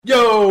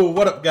Yo,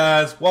 what up,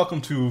 guys?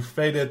 Welcome to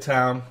Faded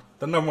Town,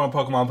 the number one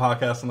Pokemon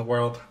podcast in the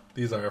world.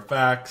 These are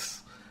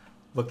facts.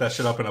 Look that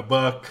shit up in a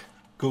book.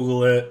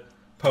 Google it.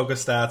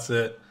 Pokestats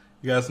it.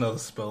 You guys know the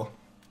spill.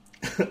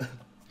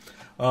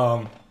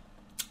 I'm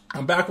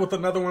back with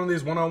another one of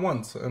these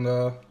one-on-ones, and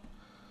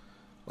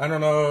I don't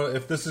know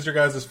if this is your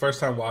guys' first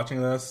time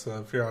watching this.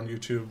 If you're on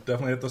YouTube,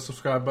 definitely hit the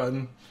subscribe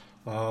button.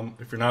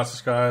 If you're not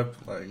subscribed,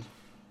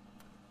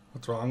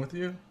 what's wrong with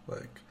you?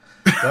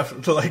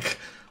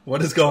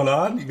 What is going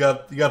on? You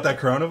got that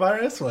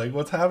coronavirus?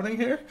 What's happening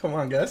here? Come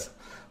on, guys.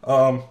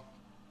 Like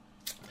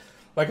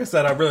I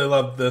said, I really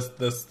love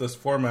this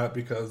format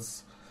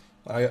because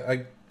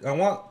I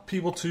want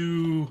people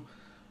to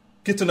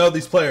get to know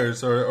these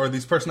players or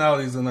these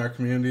personalities in our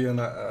community, and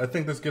I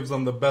think this gives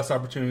them the best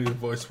opportunity to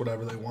voice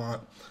whatever they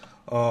want.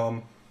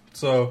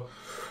 So,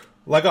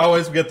 like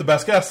always, we get the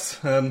best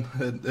guests, and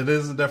it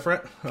is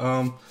different.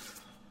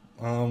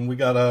 We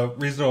got a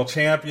regional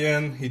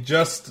champion. He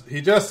just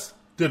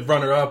did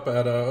runner-up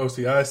at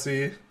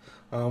OCIC.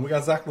 We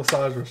got Zach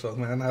Lesage with us,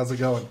 man. How's it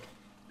going?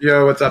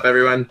 Yo, what's up,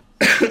 everyone?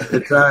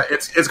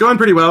 It's going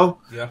pretty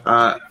well.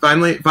 Yeah.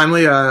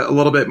 Finally, a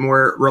little bit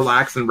more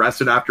relaxed and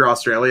rested after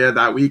Australia.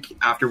 That week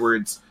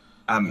afterwards,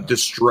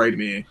 destroyed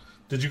me.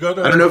 Did you go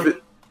to? I don't know if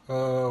it.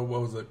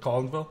 What was it?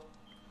 Collinsville?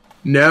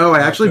 No,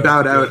 I actually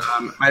bowed out.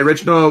 My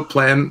original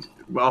plan.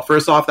 Well,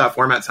 first off, that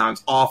format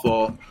sounds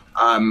awful.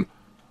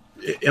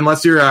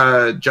 Unless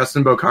you're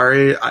Justin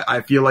Bocari, I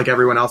feel like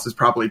everyone else is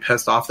probably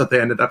pissed off that they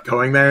ended up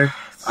going there.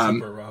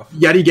 Super rough.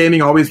 Yeti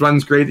Gaming always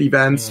runs great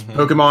events. Mm-hmm.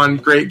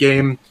 Pokemon, great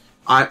game.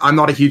 I'm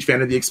not a huge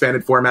fan of the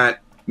expanded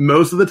format.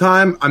 Most of the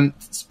time, I'm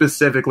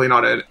specifically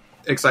not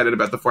excited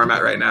about the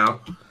format right now.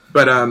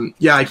 But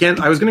yeah, I can't.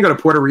 I was going to go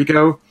to Puerto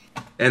Rico,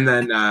 and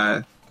then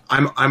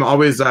I'm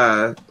always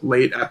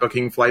late at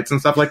booking flights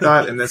and stuff like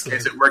that. In this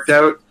case, it worked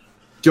out.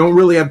 Don't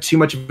really have too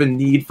much of a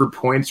need for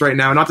points right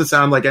now. Not to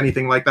sound like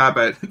anything like that,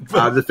 but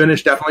the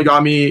finish definitely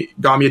got me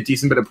a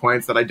decent bit of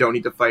points that I don't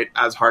need to fight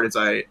as hard as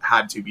I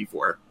had to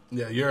before.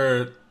 Yeah,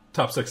 you're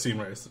top 16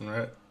 racing,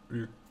 right?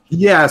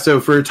 Yeah, so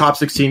for top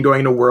 16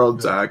 going to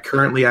Worlds,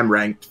 currently I'm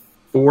ranked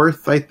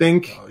 4th, I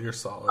think. Oh, you're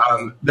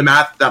solid. The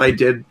math that I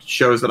did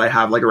shows that I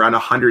have around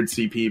 100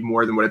 CP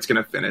more than what it's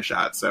going to finish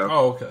at. So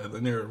okay.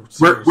 Then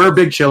we're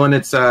big chilling.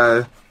 It's big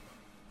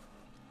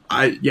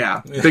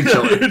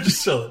chilling. You're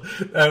just chilling.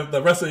 And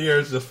the rest of the year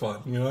is just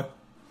fun, you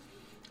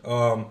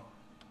know?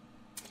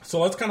 So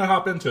let's kind of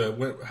hop into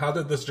it. How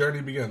did this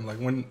journey begin?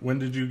 When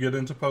did you get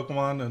into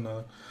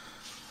Pokemon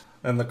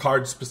and the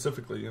cards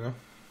specifically, you know?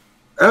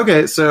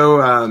 Okay,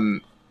 so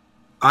I'm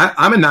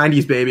a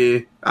 90s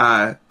baby.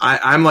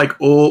 I'm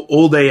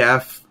old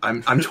AF.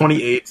 I'm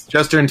 28,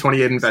 just turned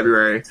 28 in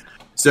February.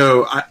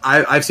 So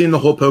I've seen the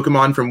whole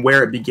Pokemon from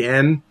where it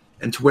began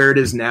and to where it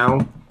is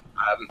now.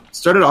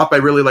 Started off by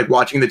really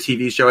watching the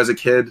TV show as a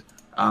kid.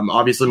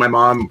 Obviously, my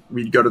mom,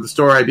 we'd go to the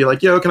store. I'd be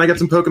like, yo, can I get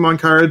some Pokemon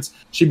cards?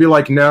 She'd be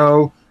like,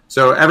 no.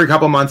 So every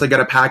couple months, I get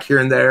a pack here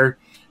and there.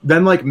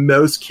 Then, like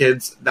most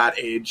kids that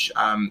age,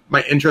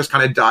 my interest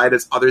kind of died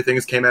as other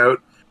things came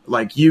out,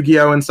 like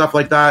Yu-Gi-Oh! And stuff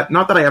like that.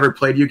 Not that I ever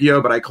played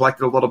Yu-Gi-Oh!, but I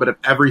collected a little bit of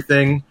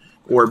everything,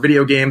 or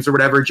video games or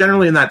whatever,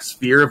 generally in that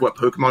sphere of what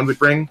Pokemon would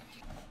bring.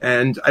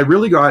 And I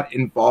really got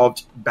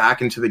involved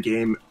back into the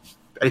game,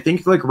 I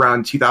think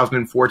around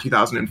 2004,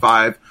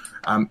 2005.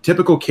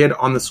 Typical kid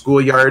on the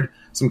schoolyard.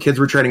 Some kids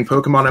were trading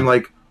Pokemon. I'm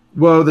like,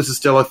 whoa, this is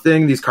still a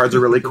thing. These cards are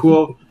really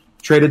cool.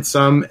 Traded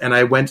some, and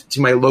I went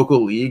to my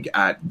local league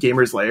at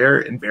Gamers Lair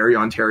in Barrie,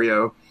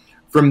 Ontario.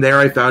 From there,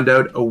 I found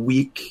out a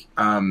week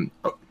or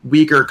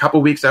a couple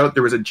weeks out,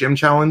 there was a gym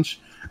challenge.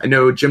 I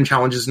know gym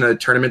challenge isn't a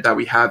tournament that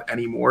we have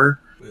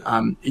anymore.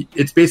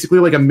 It's basically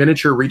like a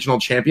miniature regional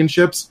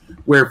championships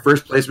where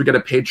first place we get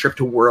a paid trip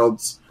to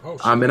Worlds.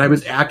 And I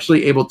was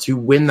actually able to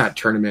win that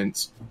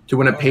tournament to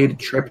win a paid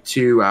trip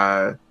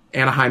to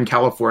Anaheim,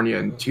 California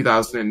in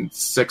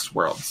 2006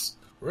 Worlds.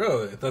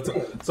 Really?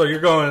 So you're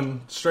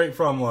going straight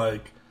from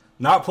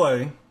not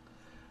playing,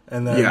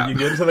 and then you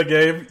get into the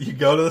game, you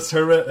go to this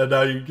tournament, and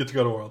now you get to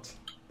go to Worlds.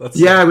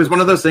 It was one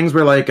of those things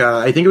where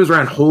I think it was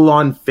around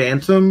Holon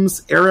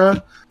Phantoms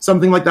era,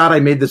 something like that. I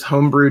made this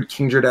homebrewed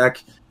Kingdra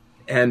deck,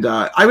 and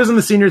I was in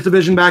the seniors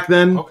division back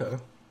then. Okay.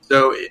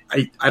 So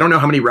I don't know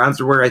how many rounds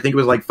there were. I think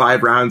it was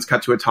 5 rounds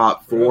cut to a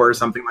top 4 or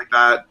something like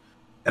that.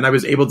 And I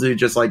was able to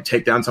just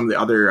take down some of the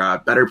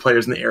other better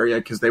players in the area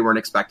because they weren't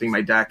expecting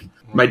my deck.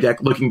 My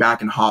deck, looking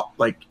back and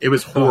it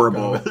was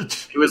horrible.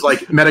 It was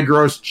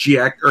Metagross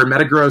GX or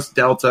Metagross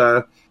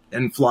Delta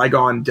and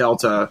Flygon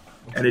Delta,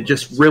 and it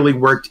just really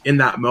worked in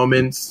that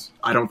moment.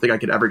 I don't think I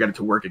could ever get it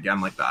to work again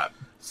like that.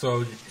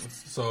 So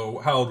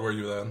how old were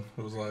you then?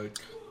 It was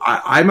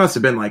I must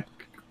have been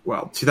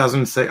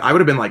 2006. I would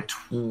have been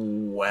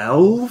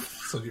 12.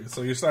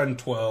 So you're starting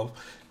 12.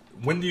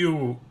 When did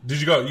you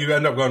go? You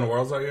end up going to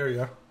Worlds that year?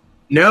 Yeah.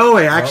 No,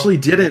 I actually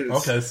didn't.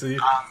 Okay, see.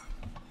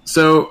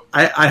 So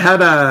I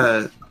had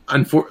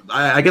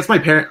I guess my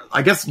parent.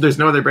 I guess there's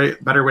no other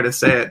better way to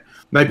say it.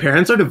 My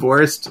parents are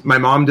divorced. My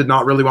mom did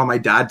not really want my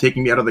dad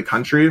taking me out of the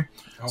country,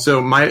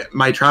 so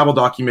my travel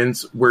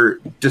documents were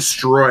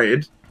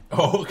destroyed.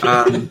 Oh,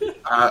 okay.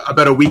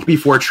 About a week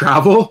before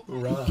travel.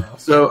 Rough.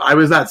 So I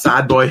was that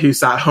sad boy who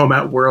sat home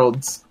at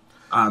Worlds.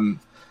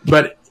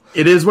 But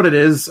it is what it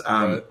is.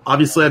 Right.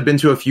 Obviously, I've been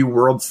to a few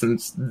Worlds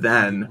since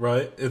then.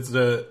 Right.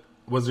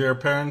 Was your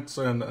parents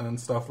and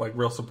stuff like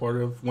real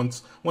supportive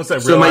once they So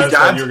realized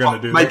that you were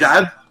going to do my this?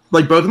 dad,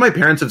 like both of my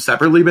parents have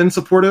separately been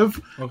supportive.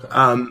 Okay.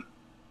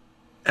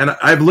 And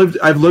I've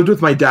lived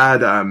with my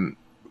dad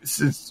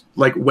since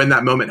like when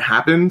that moment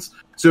happened.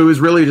 So it was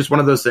really just one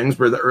of those things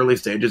where the early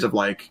stages of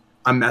like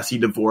a messy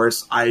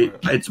divorce.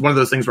 It's one of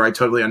those things where I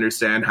totally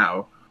understand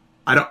how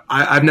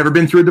I've never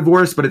been through a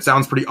divorce, but it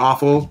sounds pretty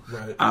awful.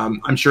 Right.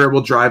 I'm sure it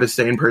will drive a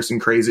sane person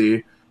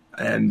crazy.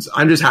 And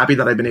I'm just happy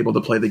that I've been able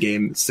to play the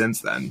game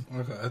since then.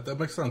 Okay, that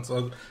makes sense.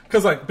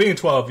 Because like being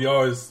 12,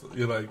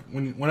 you're like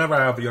whenever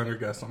I have a younger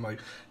guest, I'm like,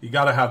 you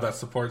got to have that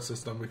support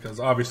system because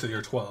obviously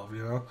you're 12,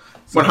 you know.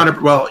 So,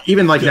 100. Well,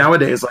 even like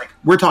nowadays, like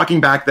we're talking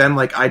back then,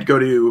 like I'd go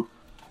to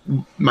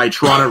my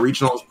Toronto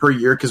regionals per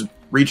year because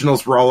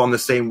regionals were all on the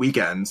same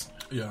weekends.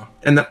 Yeah.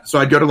 And so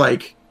I'd go to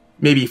like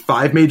maybe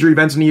 5 major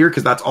events in a year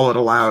because that's all it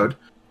allowed.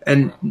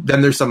 And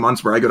then there's some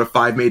months where I go to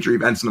 5 major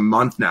events in a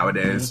month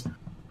nowadays. Mm-hmm.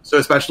 So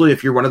especially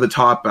if you're one of the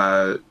top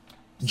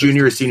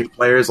junior or senior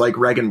players like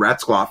Regan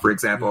Retzlaff, for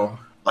example,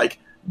 like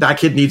that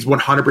kid needs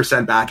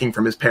 100% backing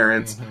from his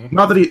parents. Mm-hmm.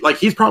 Not that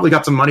he's probably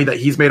got some money that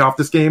he's made off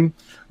this game,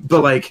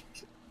 but like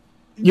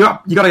you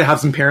got to have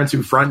some parents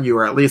who front you,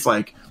 or at least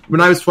like when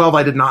I was 12,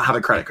 I did not have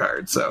a credit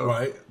card. So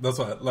right, that's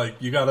what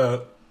like you got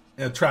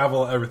to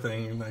travel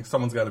everything. Like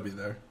someone's got to be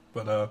there.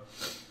 But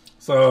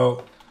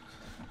so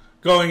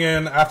going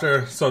in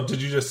after, so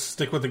did you just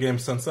stick with the game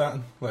since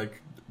then? Like.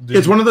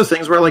 It's one of those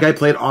things where like I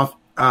played off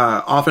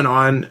and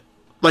on,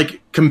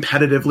 like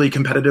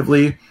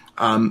competitively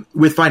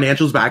with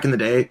financials back in the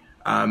day.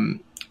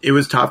 It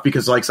was tough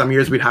because like some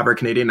years we'd have our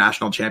Canadian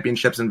national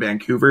championships in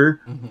Vancouver.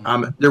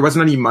 Mm-hmm. There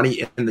wasn't any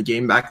money in the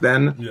game back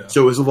then,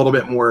 so it was a little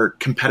bit more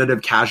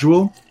competitive,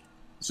 casual.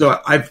 So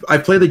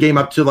I've played the game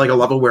up to like a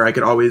level where I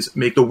could always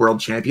make the world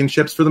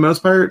championships for the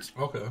most part.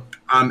 Okay.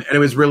 And it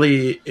was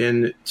really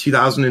in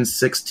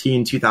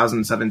 2016,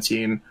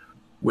 2017.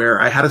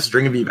 Where I had a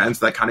string of events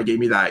that kind of gave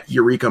me that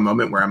eureka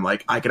moment where I'm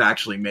like, I could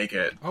actually make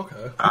it.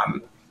 Okay.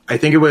 I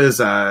think it was,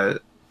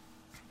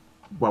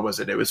 what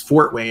was it? It was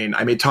Fort Wayne.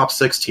 I made top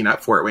 16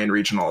 at Fort Wayne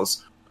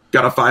regionals.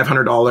 Got a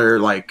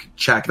 $500 like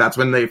check. That's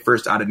when they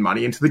first added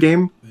money into the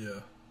game.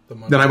 Yeah.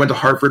 Then I went to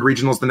Hartford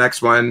regionals the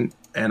next one,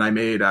 and I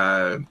made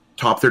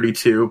top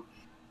 32.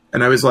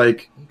 And I was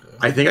like,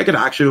 I think I could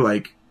actually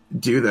like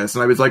do this.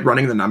 And I was like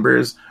running the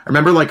numbers. I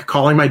remember like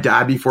calling my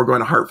dad before going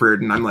to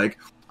Hartford, and I'm like,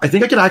 I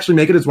think I could actually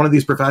make it as one of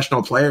these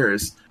professional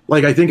players.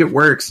 Like, I think it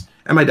works.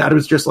 And my dad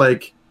was just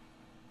like,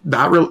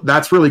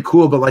 that's really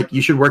cool, but like,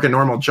 you should work a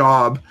normal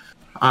job.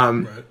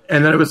 Right.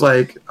 And then it was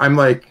like,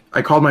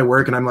 I called my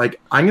work and I'm like,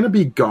 I'm going to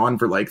be gone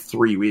for like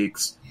 3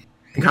 weeks.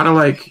 And kind of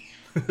like,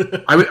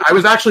 I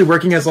was actually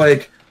working as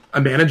like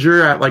a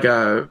manager at like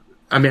a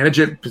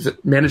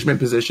management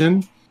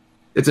position.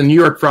 It's a New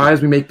York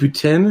Fries. We make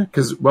poutine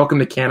because welcome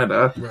to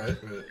Canada. Right.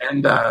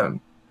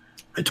 And,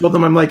 I told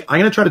them, I'm like, I'm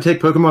going to try to take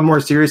Pokemon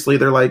more seriously.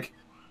 They're like,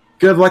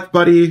 good luck,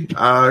 buddy,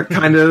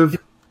 kind of.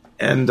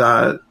 And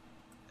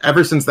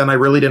ever since then, I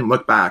really didn't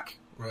look back.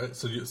 Right.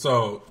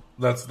 So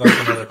that's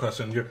another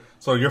question.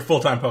 You're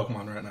full-time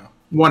Pokemon right now.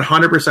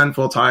 100%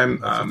 full-time.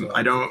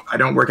 I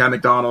don't work at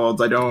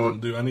McDonald's. I don't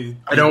do any.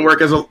 I don't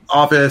work as an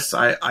office.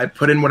 I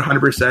put in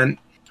 100%.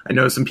 I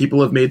know some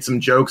people have made some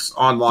jokes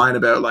online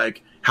about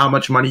like how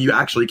much money you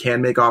actually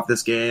can make off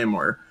this game,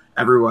 or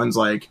everyone's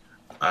like,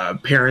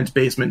 parents'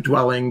 basement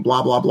dwelling,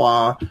 blah blah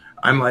blah.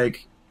 I'm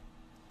like,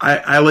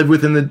 I live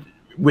within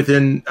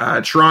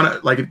Toronto,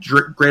 like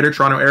Greater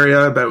Toronto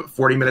area, about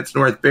 40 minutes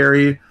north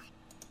Barrie.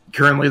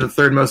 Currently, the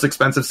 3rd most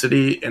expensive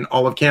city in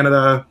all of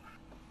Canada.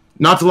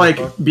 Not to like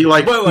be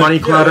like money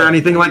clout or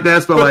anything like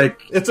this, but like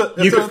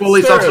you can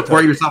fully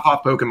self-support yourself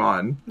off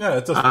Pokemon.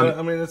 Yeah,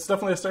 I mean, it's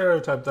definitely a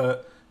stereotype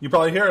that you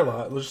probably hear a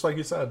lot, just like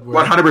you said.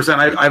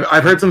 100%.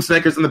 I've heard some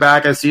snickers in the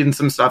back. I've seen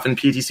some stuff in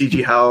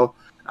PTCG Hell.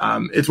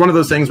 It's one of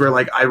those things where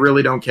like I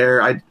really don't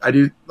care. I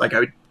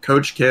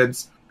coach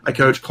kids, I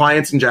coach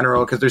clients in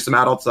general because there's some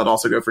adults that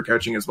also go for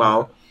coaching as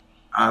well.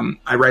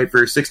 I write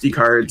for 60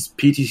 Cards,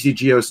 PTC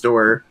Geo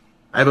Store.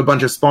 I have a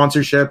bunch of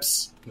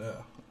sponsorships. Yeah,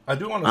 I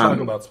do want to talk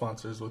about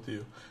sponsors with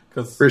you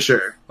because for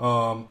sure.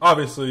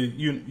 Obviously,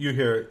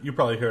 you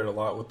probably hear it a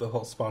lot with the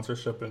whole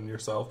sponsorship and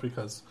yourself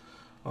because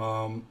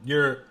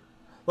you're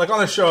like on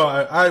the show.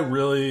 I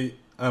really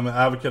am an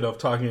advocate of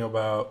talking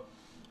about.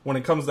 When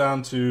it comes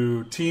down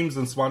to teams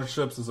and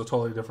sponsorships is a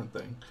totally different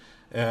thing.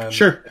 And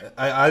sure.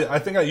 I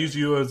think I use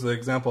you as an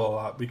example a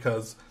lot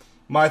because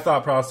my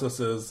thought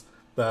process is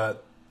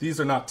that these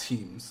are not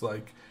teams.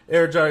 Like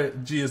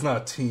AirG is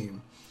not a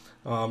team.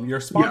 Your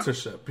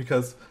sponsorship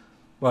because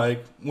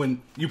like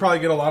when you probably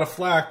get a lot of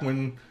flack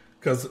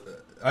because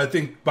I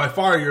think by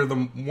far you're the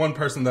one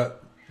person that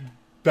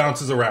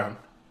bounces around.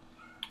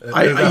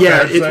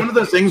 It's one of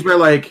those things where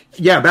like,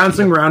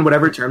 bouncing around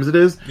whatever terms it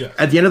is. Yeah.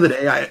 At the end of the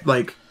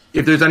day,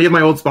 if there's any of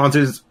my old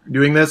sponsors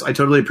doing this, I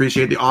totally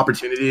appreciate the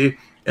opportunity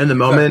In the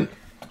moment,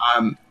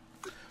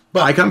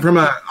 but I come from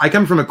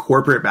a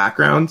corporate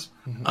background,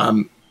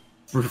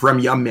 from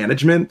Yum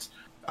Management,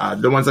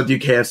 the ones that do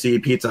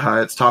KFC, Pizza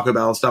Hut, Taco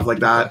Bell, stuff like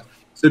that.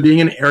 So being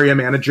an area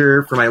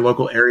manager for my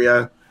local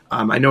area,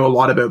 I know a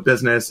lot about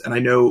business and I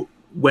know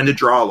when to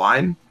draw a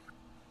line.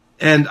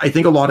 And I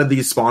think a lot of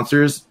these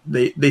sponsors,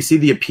 they see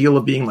the appeal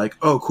of being like,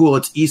 oh, cool,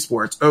 it's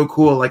esports. Oh,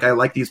 cool, like I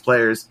like these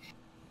players.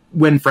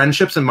 When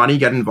friendships and money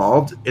get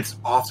involved, it's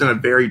often a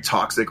very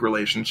toxic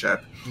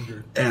relationship.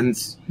 And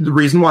the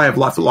reason why I've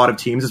left a lot of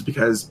teams is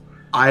because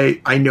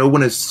I know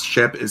when a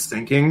ship is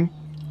sinking.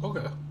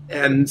 Okay.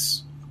 And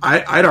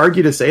I'd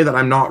argue to say that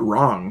I'm not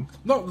wrong.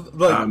 No,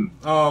 like,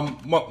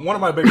 one of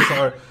my biggest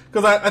are,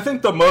 because I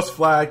think the most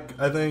flack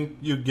I think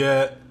you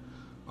get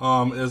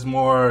is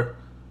more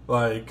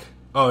like,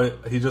 oh,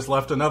 he just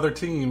left another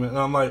team. And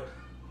I'm like,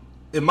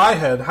 in my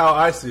head, how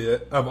I see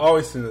it, I've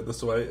always seen it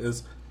this way,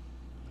 is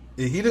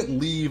he didn't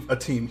leave a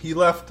team. He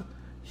left,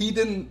 he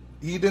didn't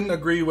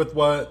agree with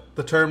what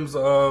the terms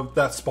of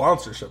that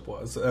sponsorship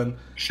was. And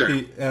sure.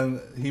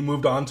 he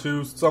moved on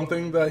to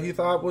something that he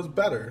thought was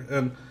better.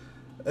 And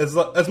as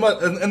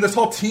much, and this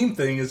whole team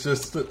thing is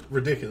just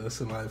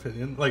ridiculous in my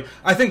opinion. Like,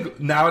 I think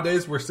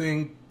nowadays we're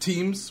seeing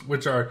teams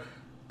which are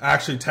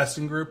actually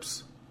testing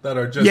groups that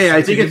are just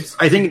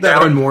I think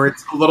now and more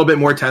it's a little bit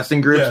more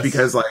testing groups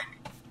because like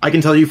I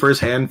can tell you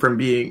firsthand from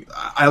being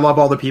I love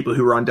all the people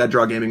who were on Dead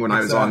Draw Gaming when I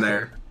was on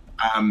there.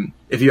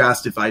 If you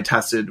asked if I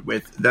tested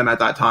with them at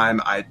that time,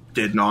 I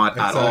did not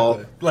at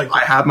all. Like,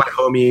 I have my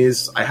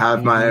homies, I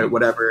have my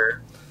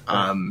whatever.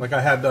 Like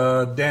I had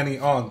Danny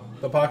on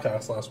the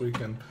podcast last week,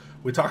 and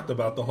we talked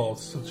about the whole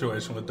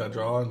situation with Dead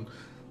Draw, and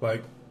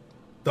like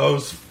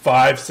those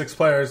 5-6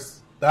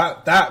 players,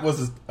 that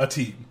was a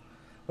team.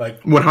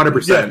 Like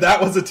 100%. Yeah,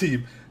 that was a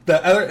team.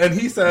 The other, and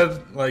he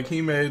said like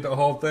he made a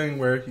whole thing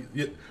where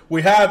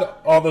we had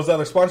all those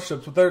other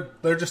sponsorships,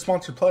 but they're just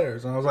sponsored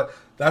players, and I was like,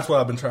 that's what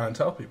I've been trying to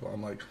tell people.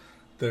 I'm like,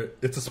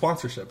 it's a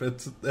sponsorship.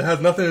 It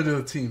has nothing to do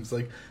with teams.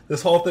 Like,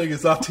 this whole thing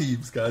is not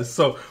teams, guys.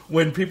 So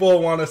when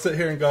people want to sit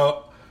here and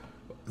go,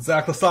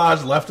 Zach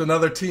Lesage left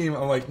another team,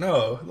 I'm like,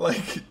 no.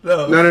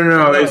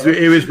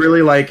 It was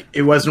really like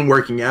it wasn't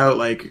working out.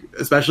 Like,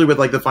 especially with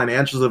like the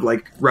financials of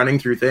like running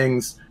through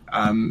things.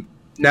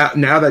 Now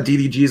that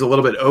DDG is a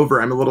little bit over,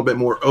 I'm a little bit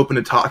more open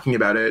to talking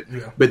about it.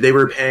 Yeah. But they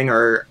were paying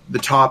the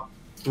top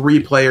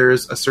 3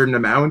 players a certain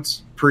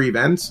amount per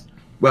event.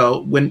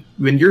 Well, when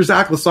you're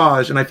Zach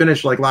Lesage, and I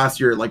finished like last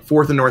year, like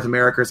 4th in North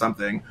America or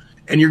something,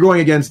 and you're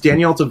going against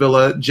Daniel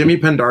Tavilla, Jimmy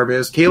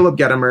Pendarvis, Caleb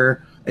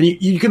Gettimer, and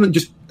you can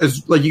just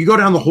you go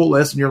down the whole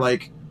list, and you're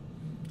like,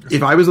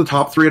 if I was the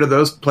top 3 out of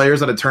those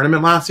players at a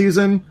tournament last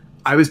season,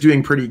 I was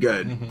doing pretty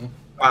good.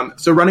 Mm-hmm.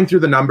 So running through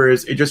the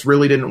numbers, it just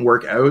really didn't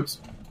work out.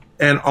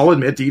 And I'll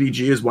admit,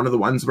 DDG is one of the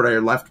ones where I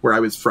left where I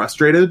was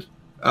frustrated.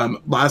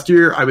 Last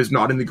year, I was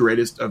not in the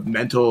greatest of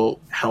mental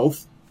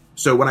health.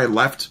 So when I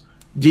left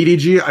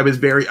DDG, I was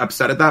very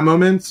upset at that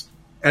moment.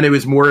 And it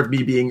was more of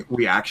me being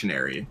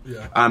reactionary.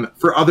 Yeah.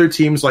 For other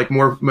teams, like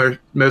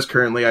most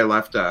currently, I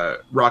left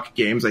Rock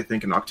Games, I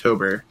think, in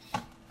October.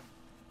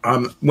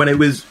 When it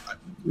was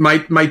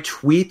my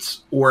tweet,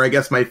 or I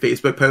guess my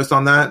Facebook post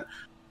on that,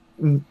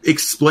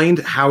 explained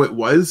how it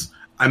was.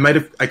 I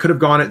could have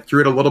gone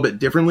through it a little bit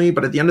differently,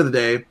 but at the end of the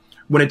day,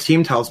 when a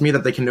team tells me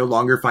that they can no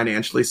longer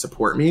financially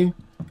support me,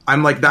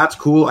 I'm like, that's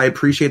cool. I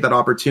appreciate that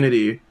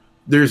opportunity.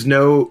 There's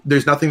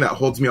nothing that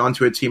holds me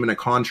onto a team in a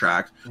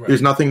contract. Right.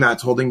 There's nothing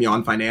that's holding me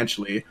on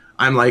financially.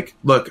 I'm like,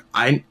 look,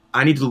 I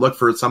need to look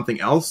for something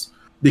else,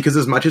 because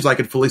as much as I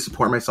could fully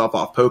support myself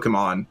off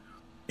Pokemon,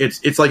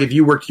 it's like if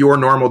you worked your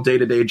normal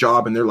day-to-day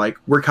job and they're like,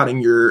 we're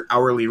cutting your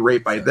hourly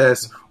rate by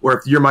this, or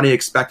if your money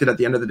expected at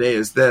the end of the day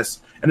is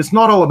this. And it's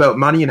not all about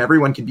money, and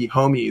everyone can be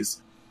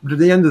homies. But at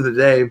the end of the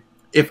day,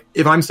 if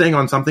I'm staying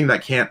on something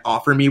that can't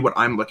offer me what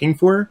I'm looking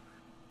for,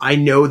 I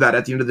know that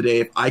at the end of the day,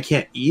 if I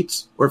can't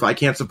eat, or if I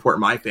can't support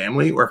my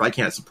family, or if I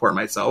can't support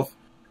myself,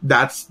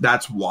 that's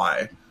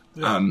why.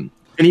 Yeah. And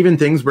even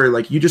things where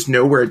like you just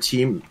know where a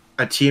team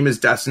is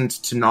destined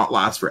to not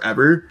last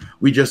forever.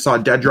 We just saw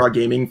Dead Draw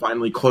Gaming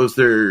finally close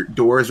their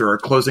doors, or are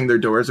closing their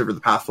doors over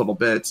the past little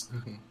bit.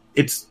 Mm-hmm.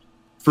 It's,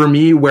 for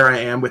me, where I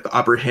am with the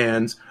Upper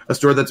Hand, a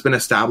store that's been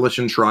established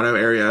in Toronto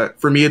area.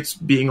 For me, it's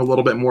being a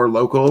little bit more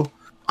local.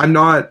 I'm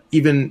not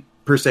even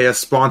per se a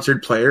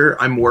sponsored player.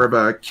 I'm more of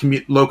a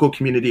local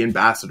community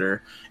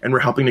ambassador, and we're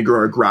helping to grow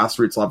our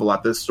grassroots level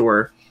at this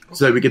store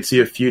so that we could see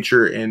a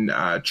future in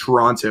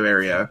Toronto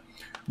area,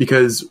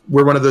 because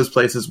we're one of those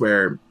places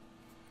where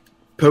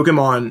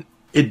Pokemon,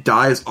 it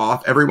dies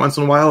off every once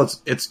in a while.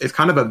 It's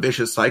kind of a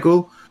vicious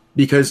cycle,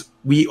 because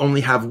we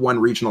only have 1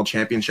 regional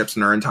championships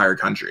in our entire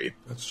country.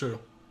 That's true.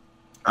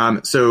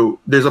 So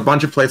there's a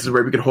bunch of places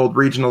where we could hold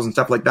regionals and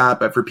stuff like that,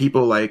 but for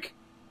people like,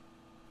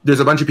 there's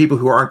a bunch of people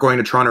who aren't going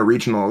to Toronto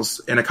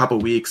regionals in a couple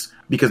weeks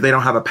because they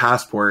don't have a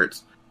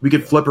passport. We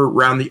could flip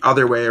around the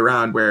other way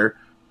around, where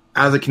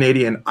as a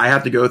Canadian, I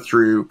have to go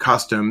through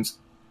customs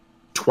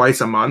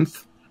twice a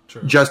month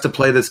just to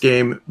play this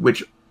game,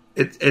 which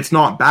it's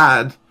not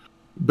bad,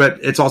 but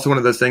it's also one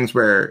of those things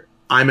where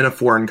I'm in a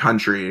foreign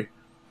country.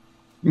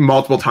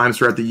 multiple times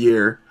throughout the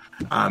year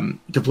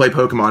to play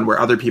Pokemon, where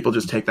other people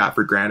just take that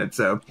for granted.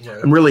 So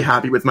I'm really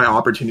happy with my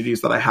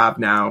opportunities that I have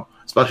now,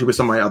 especially with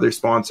some of my other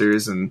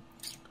sponsors, and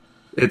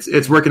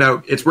it's working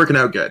out. It's working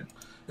out good.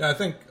 Yeah, I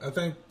think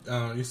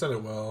you said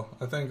it well.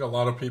 I think a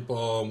lot of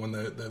people, when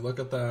they look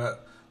at that,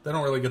 they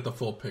don't really get the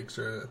full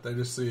picture. They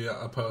just see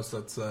a post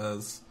that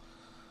says,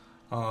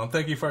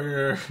 "Thank you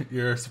for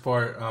your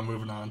support.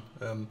 Moving on."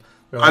 And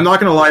like, I'm not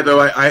gonna lie though.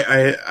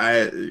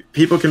 I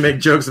people can make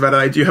jokes about it.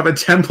 I do have a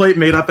template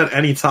made up at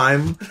any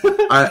time.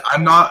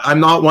 I'm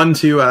not one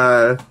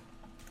to.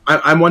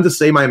 I'm one to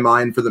say my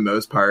mind for the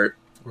most part,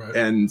 right.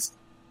 And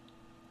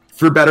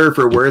for better or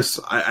for worse,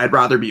 I'd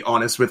rather be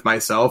honest with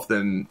myself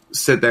than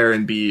sit there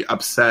and be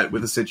upset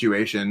with a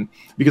situation,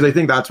 because I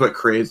think that's what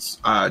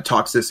creates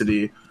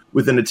toxicity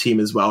within a team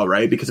as well,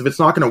 right? Because if it's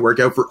not going to work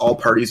out for all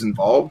parties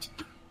involved,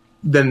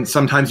 then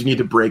sometimes you need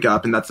to break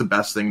up, and that's the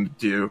best thing to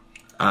do.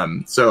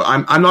 So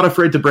I'm not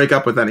afraid to break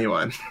up with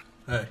anyone.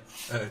 Hey,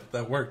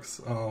 that works.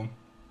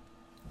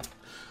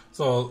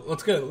 So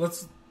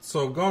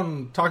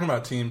going talking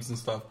about teams and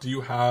stuff. Do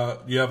you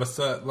have a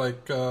set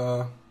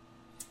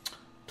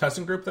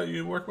testing group that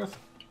you work with?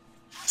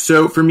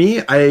 So for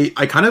me, I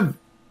kind of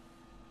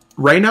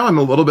right now I'm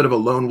a little bit of a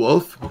lone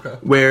wolf,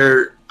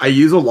 where I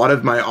use a lot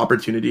of my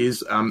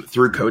opportunities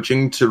through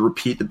coaching to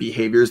repeat the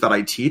behaviors that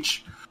I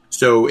teach.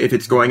 So if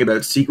it's going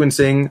about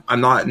sequencing,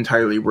 I'm not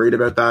entirely worried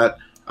about that.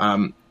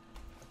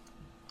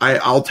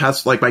 I'll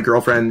test, like, my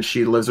girlfriend,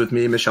 she lives with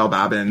me, Michelle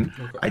Babin.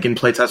 I can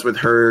play test with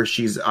her.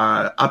 She's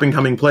an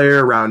up-and-coming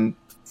player, around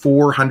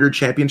 400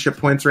 championship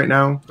points right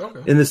now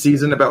in the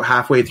season, about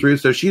halfway through.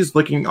 So she's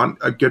looking on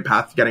a good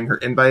path to getting her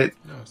invite.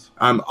 Nice.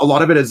 A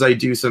lot of it is I'll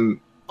do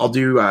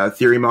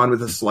Theorymon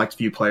with a select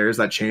few players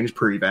that change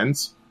per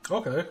events.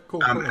 Okay,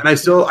 cool. And I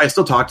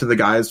still talk to the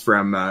guys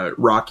from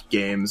Rock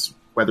Games,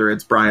 whether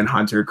it's Brian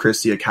Hunter,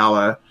 Chris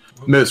Siakala.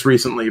 Most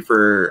recently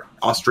for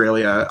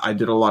Australia, I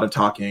did a lot of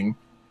talking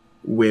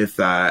with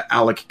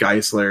Alec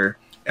Geisler,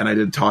 and I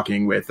did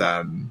talking with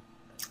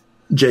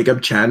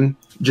Jacob Chen,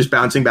 just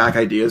bouncing back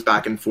ideas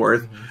back and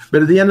forth.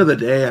 But at the end of the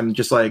day, I'm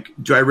just like,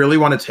 do I really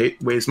want to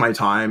waste my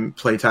time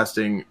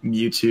playtesting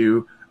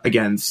Mewtwo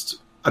against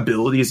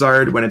Ability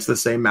Zard when it's the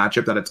same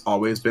matchup that it's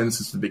always been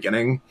since the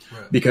beginning?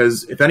 Right.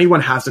 Because if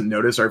anyone hasn't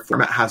noticed, our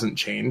format hasn't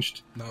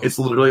changed. No. It's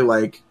literally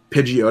like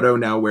Pidgeotto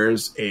now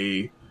wears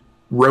a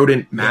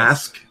rodent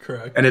mask,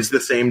 correct, and it's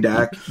the same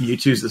deck.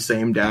 Mewtwo's the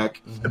same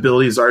deck.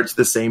 Ability Zard's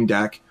the same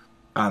deck.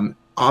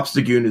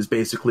 Obstagoon is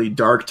basically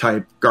dark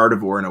type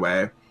Gardevoir in a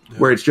way,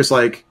 where it's just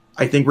like,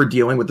 I think we're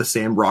dealing with the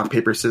same rock,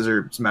 paper,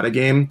 scissors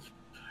metagame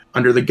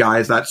under the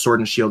guise that Sword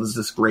and Shield is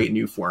this great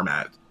new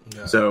format.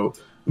 Yeah. So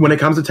when it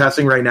comes to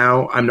testing right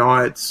now, I'm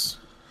not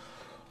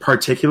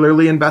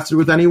particularly invested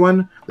with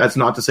anyone. That's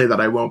not to say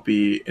that I won't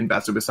be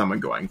invested with someone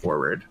going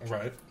forward.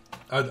 Right.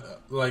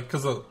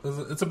 Because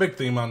it's a big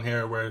theme on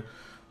here where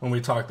when we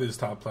talk to these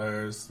top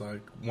players, like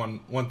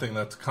one thing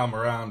that's come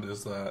around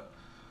is that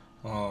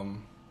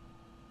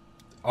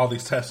all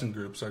these testing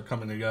groups are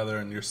coming together,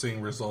 and you're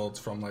seeing results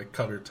from like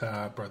Cutter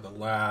Tap or the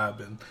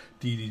Lab and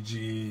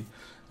DDG,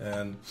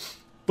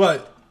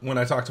 but when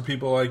I talk to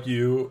people like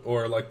you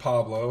or like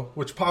Pablo,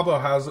 which Pablo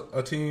has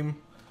a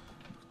team,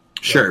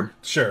 sure,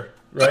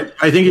 right?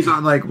 I think he's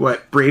on like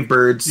Brave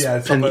Birds,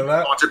 something like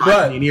that, sponsored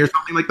by Panini or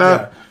something like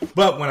that. Yeah.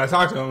 But when I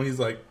talk to him, he's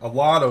like, a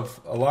lot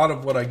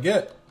of what I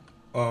get,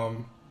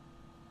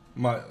 my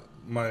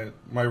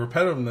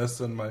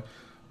repetitiveness and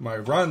my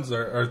runs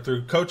are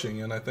through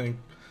coaching, and I think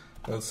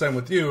the same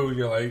with you.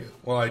 You're like,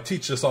 well, I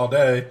teach this all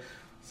day.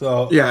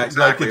 So yeah,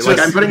 exactly. Like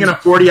I'm putting in a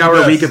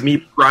 40-hour week of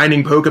me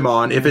grinding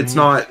Pokemon. If it's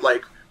not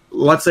like,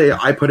 let's say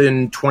I put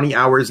in 20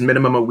 hours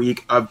minimum a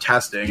week of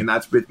testing, and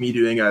that's with me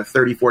doing a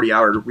 30,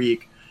 40-hour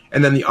week.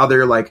 And then the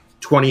other like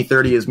 20,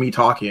 30 is me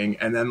talking.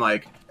 And then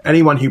like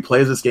anyone who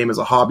plays this game as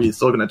a hobby is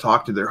still going to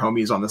talk to their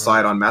homies on the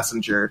side on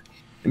Messenger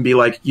and be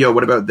like, yo,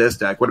 what about this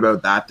deck? What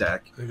about that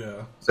deck?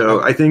 Yeah.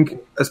 So I think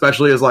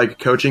especially as like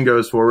coaching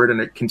goes forward and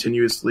it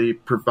continuously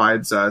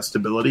provides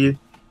stability.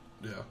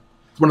 Yeah.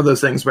 It's one of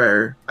those things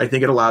where I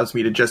think it allows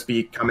me to just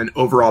become an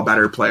overall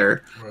better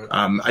player.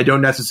 Right. I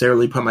don't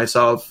necessarily put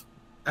myself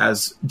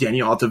as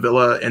Daniel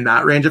Altavilla in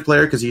that range of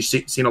player because he's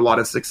seen a lot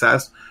of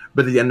success.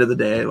 But at the end of the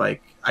day,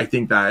 like, I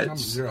think that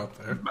you're up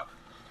there.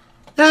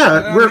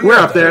 Yeah, we're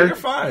up there. You're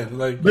fine.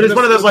 Like, but it's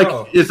one of those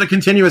it's the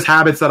continuous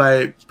habits that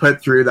I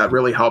put through that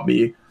really help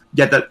me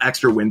get that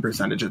extra win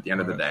percentage at the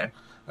end of the day.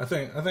 I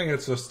think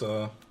it's just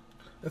you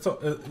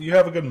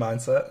have a good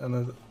mindset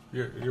and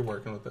you're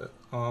working with it.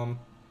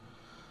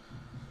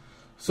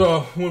 So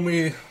when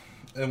I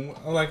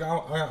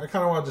kind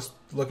of want to just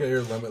look at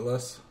your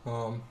Limitless.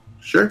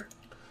 Sure.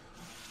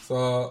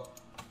 So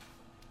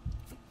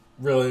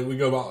really, we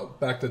go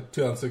back to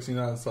 2016,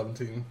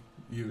 2017.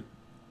 You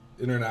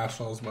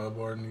internationals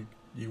motherboard, and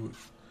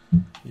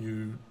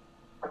you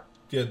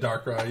get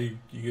Darkrai,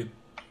 you get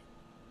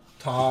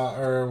top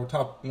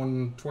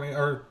 120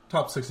 or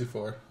top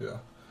 64,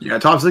 yeah,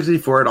 top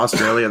 64 at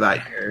Australia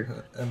that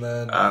year, and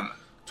then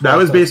That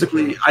was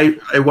basically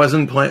I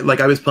wasn't playing, like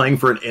I was playing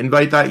for an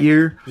invite that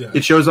year. Yeah.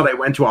 It shows that I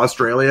went to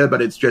Australia,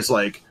 but it's just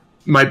like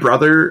my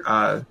brother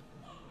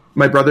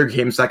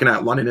came second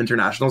at London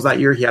Internationals that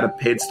year. He had a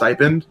paid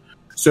stipend.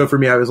 So for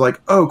me, I was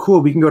like, oh,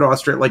 cool, we can go to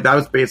Australia. Like that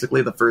was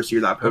basically the first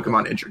year that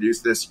Pokemon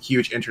introduced this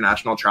huge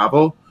international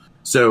travel.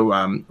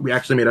 So we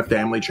actually made a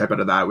family trip out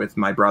of that with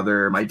my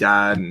brother, my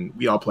dad, and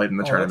we all played in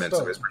the tournament.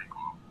 So it was pretty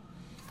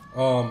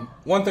cool.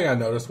 One thing I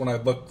noticed when I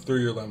looked through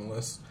your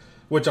Limitless,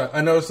 which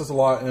I noticed this a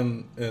lot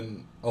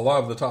in a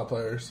lot of the top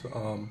players,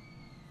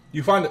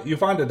 you find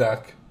a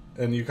deck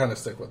and you kind of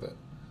stick with it,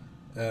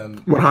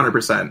 and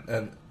 100%.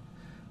 And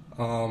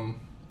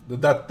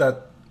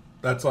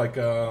that's like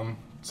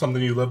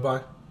something you live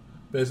by,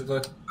 basically.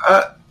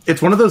 It's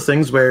one of those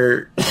things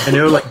where I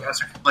know,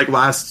 like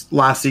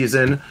last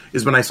season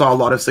is when I saw a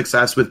lot of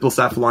success with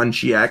Blacephalon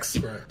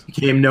GX. Correct.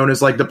 Became known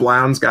as like the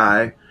Blowns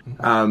guy.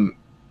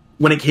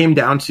 When it came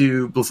down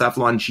to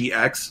Blacephalon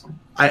GX,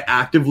 I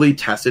actively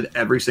tested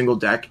every single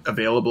deck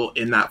available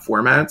in that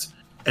format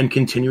and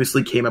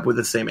continuously came up with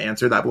the same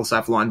answer that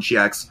Blacephalon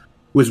GX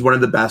was one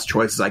of the best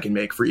choices I can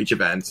make for each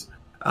event.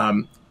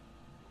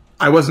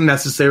 I wasn't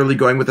necessarily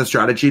going with a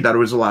strategy that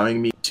was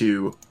allowing me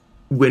to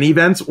win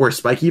events or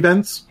spike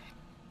events.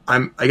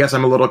 I guess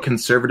I'm a little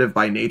conservative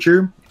by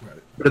nature, right.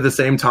 But at the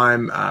same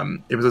time,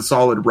 it was a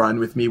solid run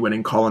with me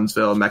winning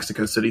Collinsville,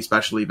 Mexico City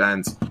special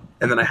events.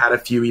 And then I had a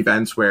few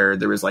events where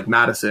there was like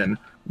Madison,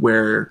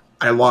 where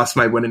I lost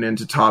my winning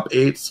into top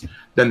 8s.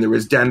 Then there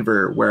was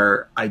Denver,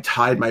 where I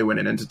tied my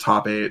winning into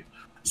top 8.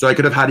 So I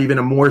could have had even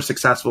a more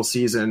successful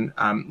season.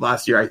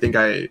 Last year, I think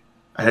I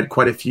had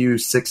quite a few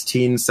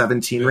 16,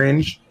 17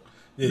 range.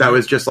 Yeah, that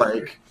was just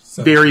like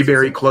very,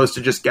 very close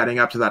to just getting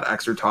up to that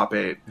extra top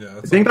 8. Yeah,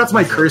 I think that's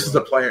my curse as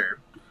a player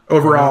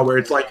overall, where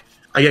it's like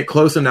I get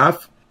close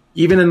enough.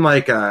 Even in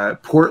like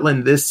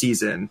Portland this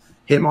season,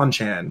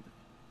 Hitmonchan,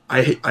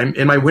 I'm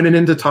in my winning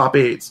into top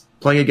 8s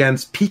playing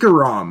against Pika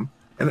Rom,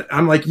 and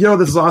I'm like, yo,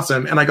 this is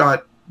awesome. And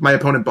my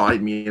opponent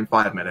bodied me in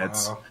 5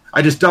 minutes. Wow.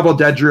 I just double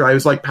dead drew. I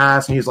was like,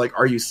 pass, and he's like,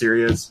 are you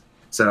serious?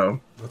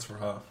 So that's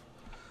rough.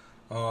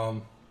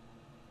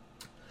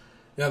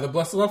 Yeah, the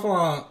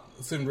Blacephalon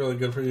seemed really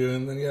good for you,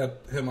 and then you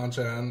had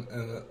Hitmonchan,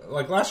 and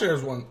like last year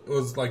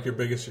was like your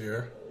biggest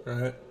year,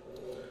 right?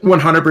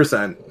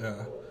 100%.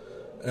 Yeah.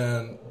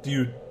 And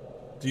do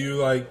you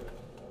like?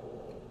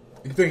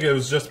 You think it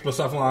was just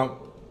Blacephalon?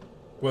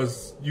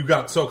 You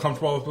got so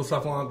comfortable with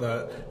Blacephalon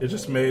that it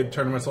just made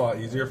tournaments a lot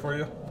easier for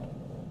you?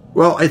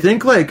 Well, I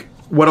think like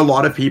what a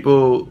lot of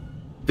people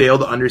fail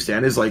to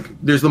understand is like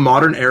there's the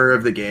modern era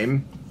of the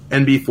game,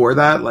 and before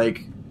that,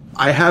 like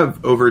I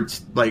have over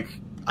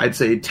I'd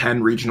say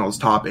 10 regionals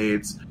top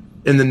 8s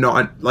in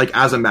the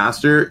as a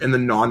master in the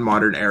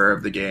non-modern era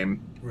of the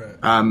game. Right.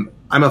 I'm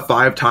a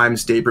 5-time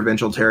state,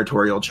 provincial,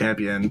 territorial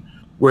champion,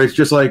 where it's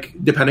just like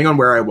depending on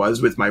where I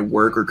was with my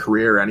work or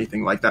career or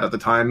anything like that at the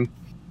time,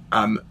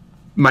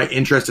 my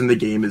interest in the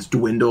game has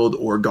dwindled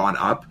or gone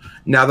up.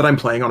 Now that I'm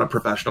playing on a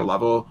professional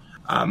level,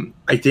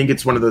 I think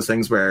it's one of those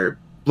things where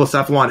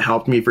Blacephalon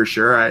helped me for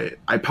sure. I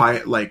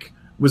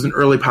was an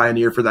early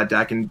pioneer for that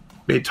deck and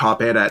made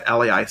top 8 at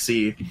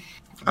LAIC.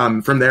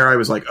 From there, I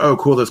was like, oh,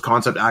 cool, this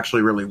concept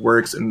actually really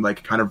works, and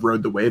like kind of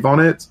rode the wave on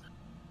it.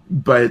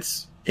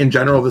 But in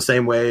general, the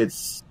same way,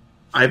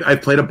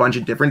 I've played a bunch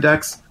of different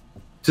decks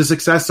to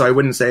success, so I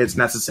wouldn't say it's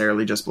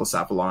necessarily just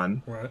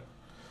Blacephalon. Right.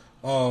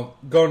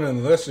 Going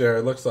into this year,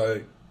 it looks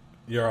like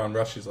you're on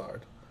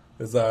Reshizard.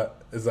 Is that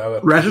a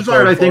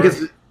Reshizard? I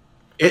think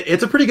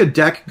it's a pretty good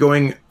deck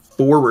going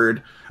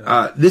forward.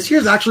 Yeah. This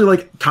year's actually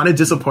like kind of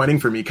disappointing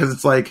for me because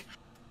it's like.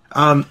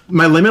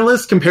 My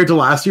Limitless compared to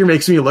last year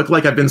makes me look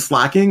like I've been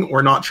slacking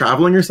or not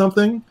traveling or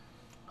something.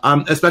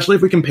 Especially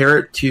if we compare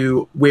it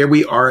to where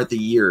we are at the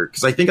year.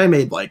 Because I think I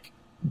made like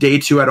day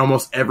 2 at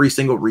almost every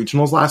single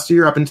regionals last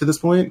year up until this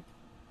point.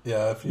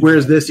 Yeah.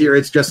 Whereas this year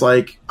it's just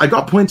like I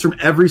got points from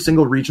every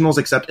single regionals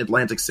except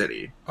Atlantic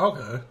City.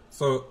 Okay.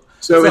 So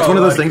it's one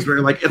of those things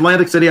where like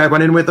Atlantic City I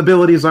went in with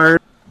abilities art,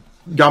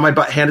 got my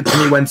butt handed to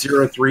me, went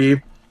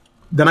 0-3.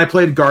 Then I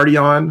played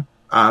Guardian.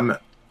 I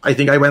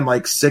think I went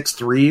like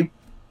 6-3.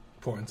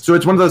 Points. So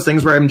it's one of those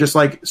things where I'm just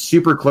like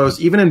super close.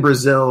 Even in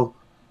Brazil,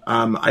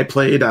 I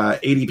played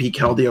ADP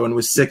Keldeo and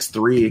was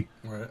 6-3.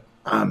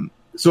 Right.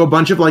 So a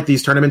bunch of like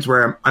these tournaments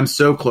where I'm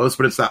so close,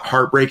 but it's that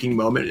heartbreaking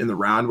moment in the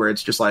round where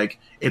it's just like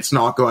it's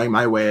not going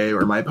my way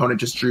or my opponent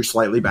just drew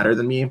slightly better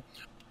than me.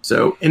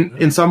 So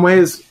in some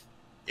ways,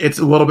 it's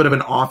a little bit of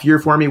an off year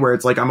for me where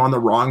it's like I'm on the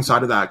wrong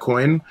side of that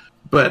coin.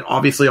 But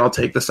obviously, I'll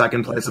take the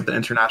second place at the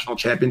international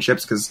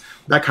championships because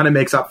that kind of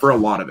makes up for a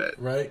lot of it.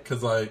 Right?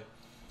 Because like.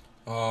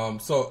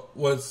 So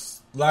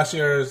was last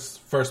year's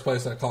first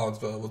place at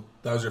Collinsville?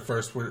 That was your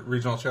first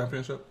regional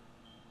championship?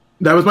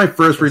 That was my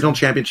first regional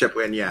championship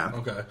win. Yeah.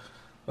 Okay.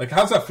 Like,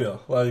 how's that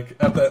feel?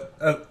 Like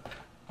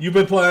you've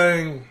been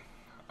playing,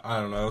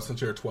 I don't know,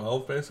 since you were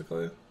 12,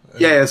 basically.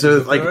 Yeah. So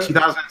like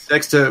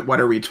 2006 to what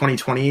are we?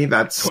 2020.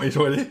 That's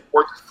 2020.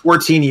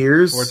 14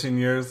 years. 14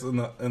 years in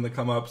the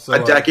come up. So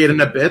a decade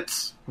and a bit.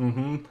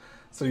 Mm-hmm.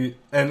 So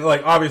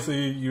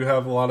obviously you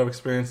have a lot of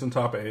experience in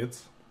top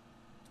 8s.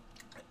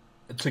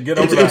 to get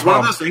over it's one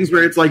of those things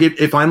where it's like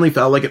it finally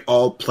felt like it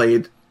all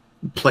played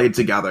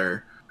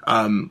together.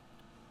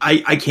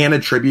 I can't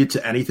attribute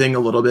to anything a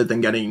little bit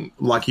than getting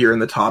luckier in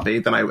the top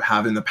 8 than I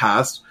have in the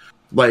past.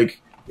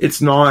 Like,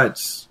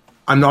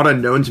 I'm not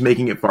unknown to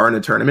making it far in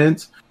a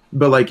tournament,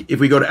 but like if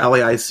we go to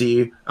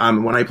LAIC,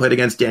 when I played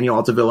against Daniel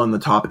Altavilla in the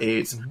top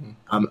 8,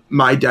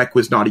 my deck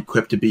was not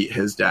equipped to beat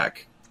his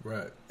deck.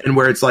 Right. And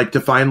where it's like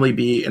to finally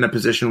be in a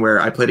position where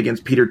I played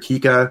against Peter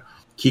Kika.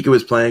 Kika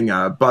was playing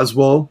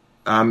Buzzwole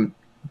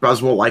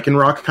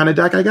Lycanroc kind of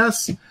deck, I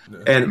guess. Yeah.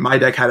 And my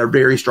deck had a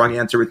very strong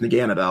answer with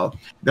Naganadel.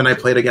 Then I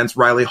played against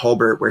Riley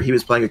Hulbert, where he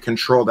was playing a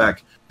control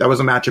deck. That was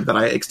a matchup that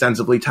I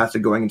extensively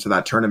tested going into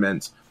that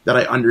tournament that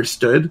I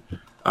understood.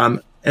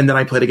 And then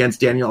I played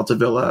against Daniel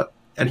Altavilla,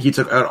 and he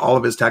took out all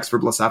of his decks for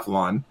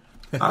Blacephalon.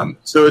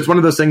 So it's one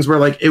of those things where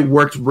like it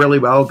worked really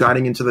well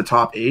guiding into the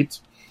top 8.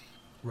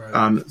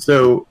 Right.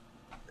 So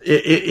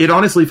it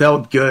honestly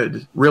felt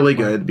good, really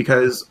good,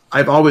 because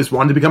I've always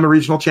wanted to become a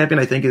regional champion.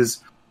 I think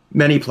as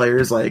many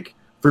players, like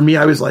for me,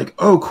 I was like,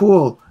 oh,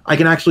 cool, I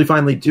can actually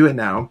finally do it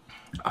now.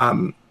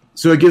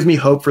 So it gives me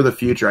hope for the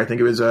future. I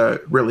think it was a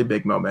really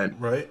big moment.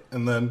 Right.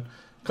 And then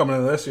coming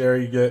into this year,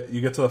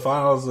 you get to the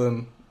finals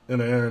and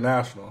in an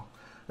international.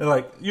 And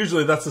like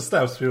usually that's the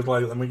steps. People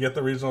like, let me get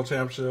the regional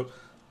championship,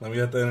 let me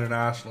get the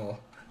international.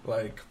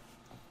 Like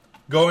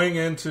going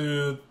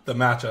into the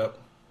matchup,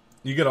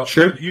 you get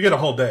a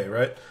whole day,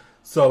 right?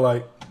 So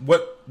like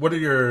what are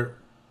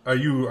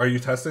you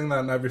testing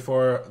that night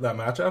before that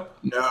matchup?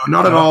 No,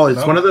 not at all.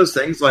 It's one of those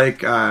things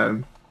like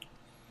I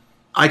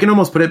can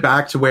almost put it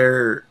back to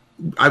where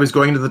I was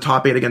going into the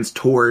top 8 against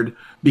Tord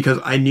because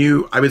I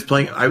knew I was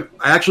playing. I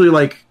actually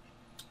like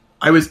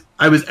I was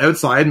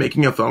outside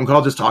making a phone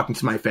call, just talking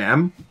to my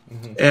fam,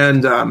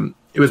 and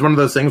it was one of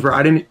those things where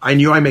I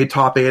knew I made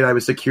top 8. I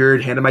was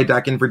secured, handed my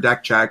deck in for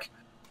deck check.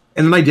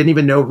 And then I didn't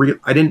even know,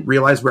 I didn't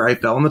realize where I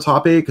fell in the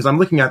top 8 because I'm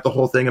looking at the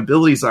whole thing.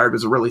 Ability Zard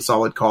was a really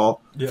solid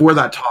call for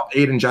that top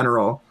 8 in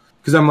general.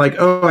 Because I'm like,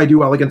 oh, I do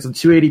well against the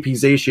 2 ADP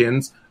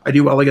Zacians. I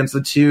do well against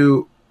the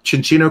 2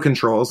 Chinchino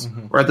controls,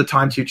 or at the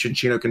time 2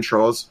 Chinchino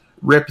controls.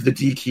 Rip the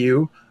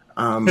DQ.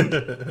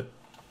 And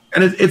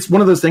it's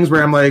one of those things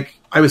where I'm like,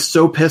 I was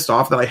so pissed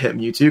off that I hit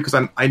Mewtwo because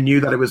I knew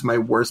that it was my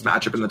worst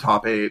matchup in the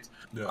top 8.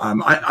 Yeah.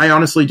 I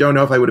honestly don't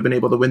know if I would have been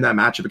able to win that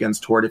matchup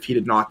against Tord if he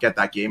did not get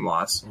that game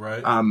loss.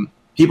 Right.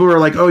 People were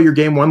like, oh, your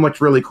game 1 looked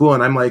really cool.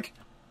 And I'm like,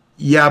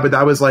 yeah, but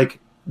that was like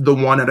the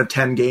 1 out of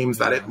 10 games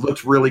that it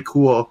looked really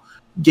cool.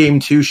 Game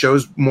 2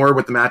 shows more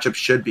what the matchup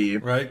should be.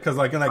 Right, because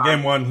like in that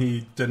game 1,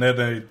 he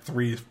detonated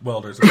 3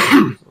 welders.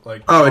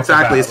 Like, oh,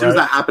 exactly. As soon as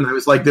that happened, I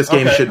was like, this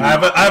game should be.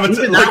 I'm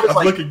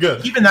looking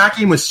good. Even that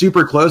game was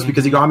super close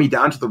because he got me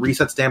down to the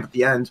reset stamp at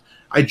the end.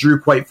 I drew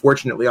quite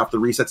fortunately off the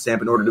reset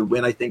stamp in order to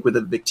win, I think, with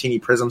a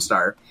Victini Prism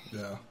Star.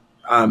 Yeah.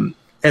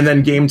 And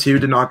then game 2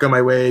 did not go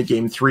my way.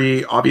 Game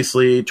 3,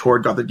 obviously,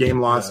 Tord got the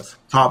game loss. Yes.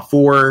 Top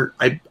 4,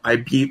 I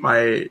beat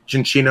my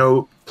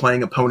Chinchino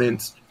playing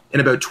opponent in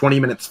about 20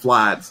 minutes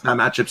flat. That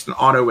matchup's an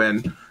auto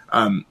win.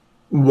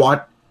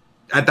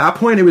 At that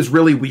point, it was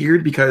really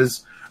weird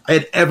because I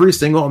had every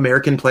single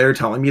American player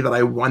telling me that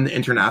I won the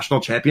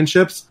international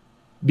championships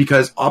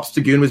because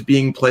Obstagoon was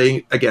being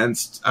played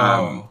against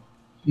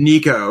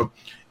Nico.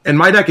 And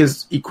my deck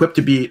is equipped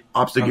to beat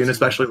Obstagoon,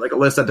 especially like a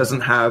list that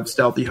doesn't have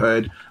Stealthy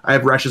Hood. I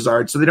have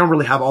Reshazard, so they don't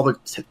really have all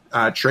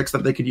the tricks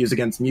that they could use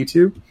against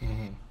Mewtwo.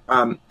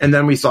 And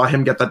then we saw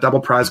him get that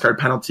double prize card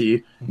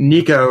penalty.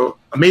 Nico,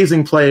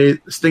 amazing play,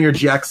 Stinger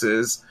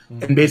GXs,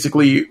 and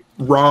basically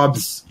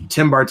robs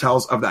Tim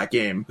Bartels of that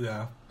game.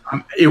 Yeah.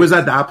 It was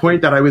at that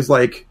point that I was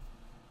like,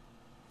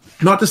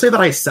 not to say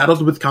that I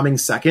settled with coming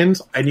second.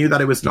 I knew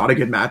that it was not a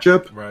good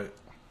matchup. Right.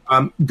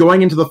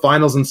 Going into the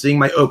finals and seeing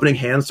my opening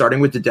hand starting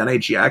with the Dene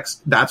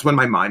GX, that's when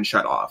my mind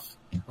shut off.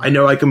 I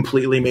know I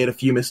completely made a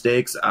few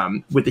mistakes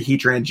with the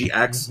Heatran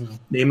GX.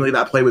 Namely,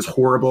 that play was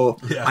horrible.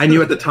 Yeah. I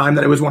knew at the time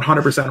that it was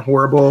 100%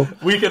 horrible.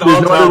 We could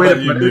all tell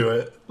that you knew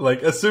it.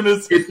 Like as soon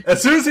as he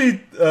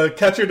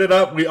catchered it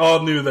up, we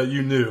all knew that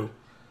you knew.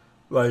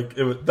 Like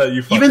that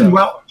you fucked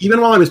up.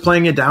 Even while I was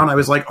playing it down, I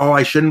was like, "Oh,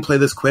 I shouldn't play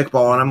this quick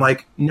ball." And I'm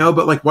like, "No,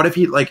 but like, what if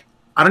he like?"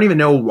 I don't even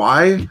know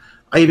why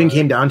I even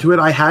came down to it.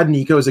 I had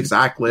Nico's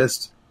exact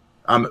list.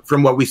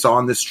 From what we saw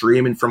on the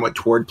stream and from what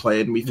Tord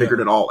played, and we figured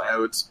it all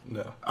out.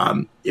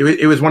 Yeah.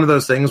 It was one of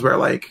those things where,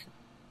 like,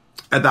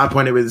 at that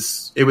point, it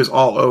was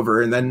all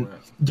over. And then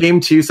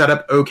game 2 set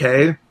up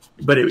okay,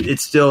 but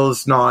it still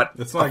is not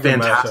a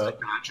fantastic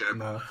matchup.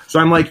 No. So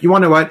I'm like, you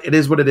want to know what? It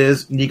is what it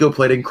is. Nico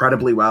played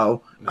incredibly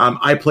well. No.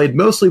 I played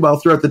mostly well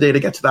throughout the day to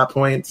get to that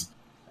point.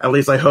 At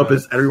least I hope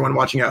as everyone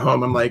watching at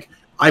home, I'm like,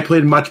 I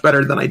played much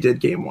better than I did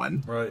game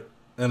 1. Right.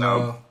 And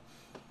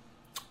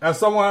as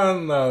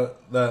someone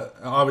that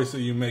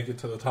obviously you make it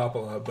to the top a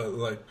lot, but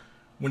like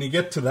when you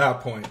get to that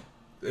point,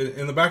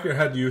 in the back of your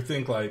head, do you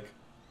think like,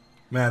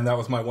 man, that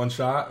was my one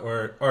shot,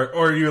 or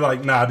are you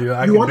like, nah, dude,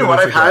 I can do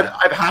this again?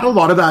 I've had a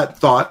lot of that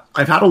thought.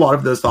 I've had a lot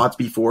of those thoughts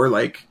before,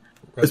 like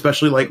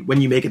especially like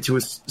when you make it to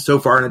so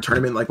far in a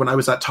tournament. Like when I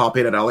was at top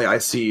 8 at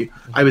LAIC,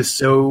 I was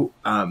so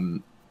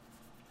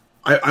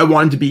I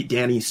wanted to beat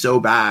Danny so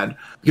bad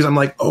because I'm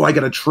like, oh, I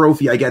get a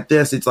trophy, I get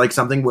this. It's like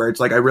something where it's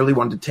like I really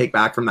wanted to take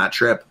back from that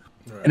trip,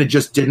 and it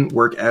just didn't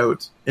work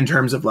out in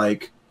terms of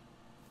like.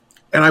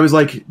 And I was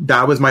like,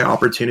 that was my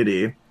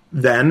opportunity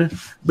then.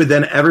 But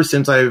then ever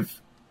since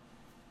I've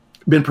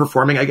been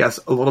performing, I guess,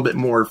 a little bit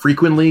more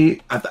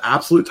frequently at the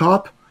absolute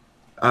top,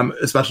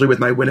 especially with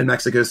my win in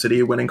Mexico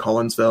City, win in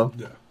Collinsville.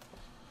 Yeah.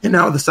 And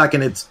now the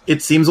second,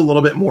 it seems a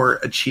little bit more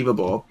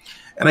achievable.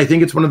 And I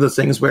think it's one of those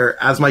things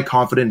where as my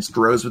confidence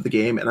grows with the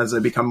game and as I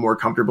become more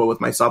comfortable with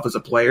myself as a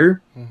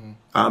player,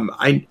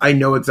 I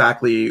know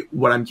exactly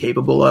what I'm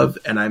capable of,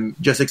 and I'm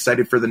just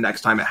excited for the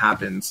next time it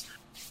happens.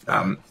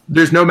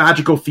 There's no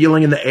magical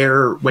feeling in the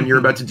air when you're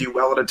about to do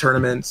well at a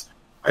tournament.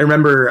 I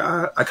remember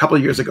a couple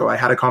of years ago, I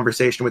had a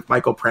conversation with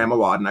Michael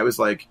Pramawad, and I was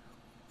like,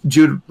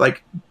 dude,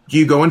 like, do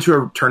you go into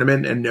a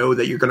tournament and know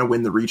that you're going to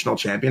win the regional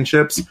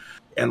championships?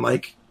 And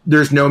like,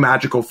 there's no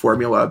magical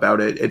formula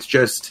about it. It's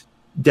just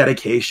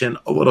dedication,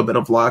 a little bit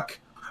of luck,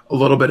 a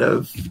little bit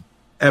of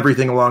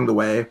everything along the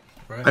way.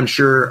 Right. I'm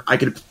sure I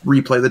could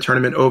replay the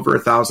tournament over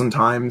 1,000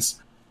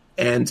 times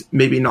and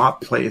maybe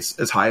not place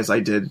as high as I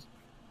did,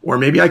 or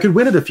maybe I could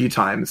win it a few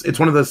times. It's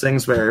one of those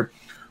things where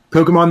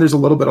Pokemon, there's a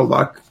little bit of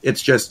luck.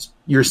 It's just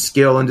your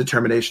skill and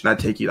determination that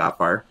take you that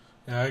far.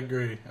 Yeah, I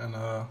agree. And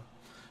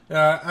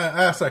yeah,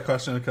 I asked that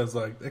question because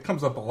like it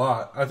comes up a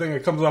lot. I think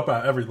it comes up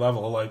at every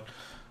level. Like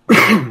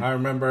I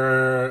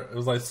remember it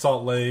was like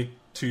Salt Lake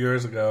 2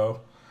 years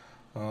ago.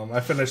 I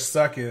finished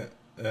second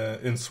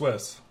in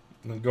Swiss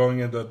and going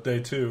into day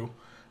 2,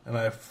 and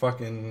I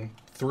fucking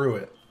threw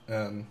it.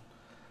 And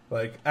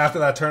like after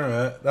that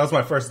tournament, that was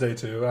my first day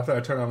 2. After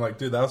that tournament, I'm like,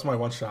 dude, that was my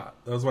one shot.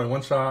 That was my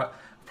one shot.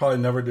 Probably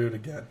never do it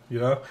again, you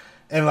know?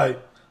 And like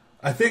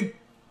I think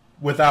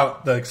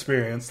without the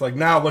experience, like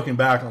now looking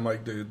back, I'm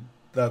like, dude,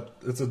 that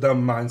it's a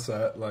dumb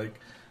mindset. Like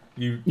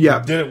you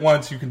did it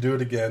once, you can do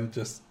it again.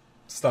 Just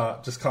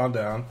stop, just calm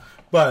down.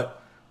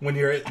 But when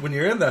you're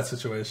in that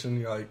situation,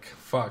 you're like,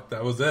 fuck,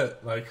 that was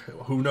it. Like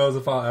who knows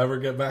if I'll ever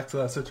get back to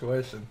that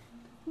situation.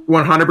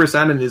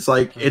 100%, and it's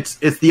like it's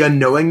the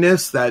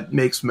unknowingness that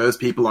makes most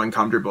people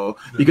uncomfortable,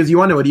 because you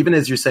want to know it. Even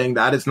as you're saying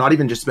that, it's not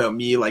even just about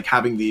me like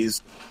having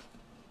these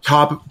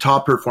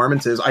top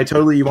performances.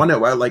 You want to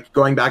know, like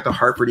going back to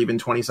Hartford, even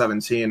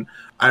 2017,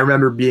 I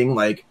remember being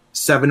like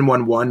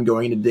 7-1-1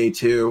 going into day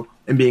 2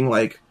 and being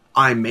like,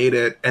 I made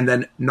it, and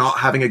then not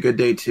having a good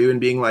day 2 and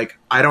being like,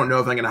 I don't know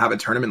if I'm going to have a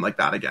tournament like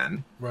that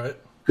again. Right.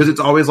 Because it's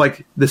always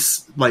like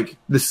this,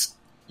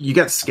 you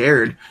get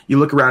scared. You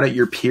look around at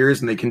your peers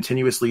and they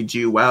continuously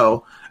do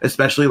well,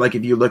 especially like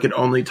if you look at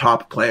only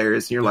top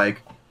players and you're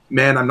like,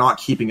 man, I'm not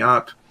keeping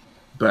up.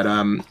 But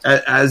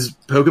as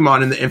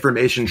Pokemon and the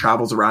information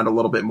travels around a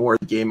little bit more,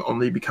 the game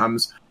only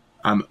becomes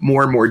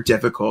more and more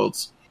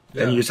difficult,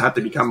 and you just have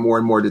to become more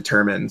and more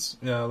determined.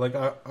 Yeah, like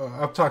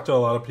I've talked to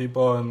a lot of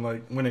people, and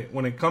like when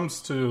it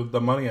comes to the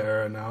money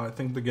era now, I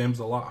think the game's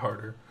a lot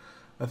harder.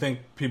 I think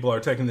people are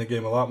taking the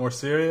game a lot more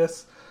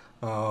serious.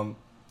 The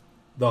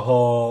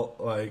whole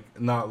like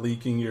not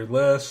leaking your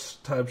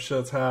list type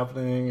shit's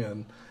happening,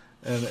 and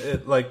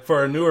it like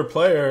for a newer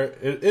player,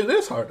 it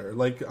is harder.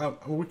 Like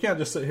we can't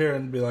just sit here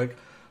and be like,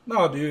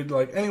 no, dude,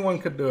 like anyone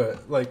could do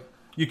it. Like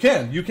you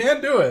can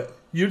do it.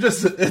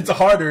 It's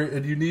harder,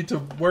 and you need to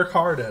work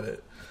hard at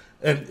it.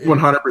 And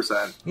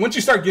 100%. Once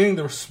you start getting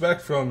the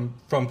respect from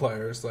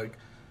players, like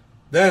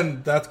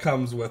then that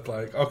comes with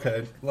like,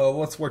 okay, well,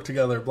 let's work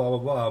together, blah blah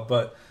blah.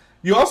 But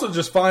you also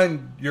just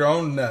find your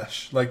own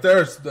niche. Like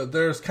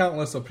there's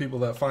countless of people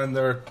that find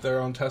their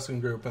own testing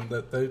group and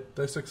that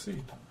they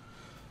succeed.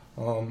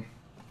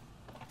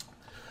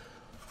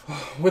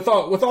 With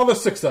all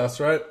this success,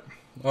 right?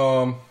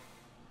 I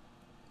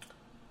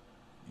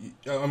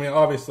mean,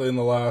 obviously, in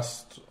the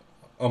last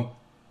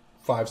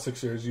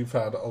 5-6 years, you've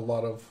had a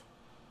lot of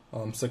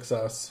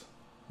success.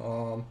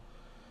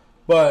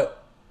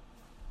 But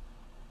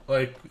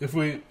like,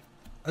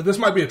 this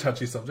might be a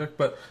touchy subject,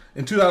 but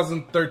in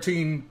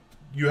 2013,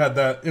 you had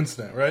that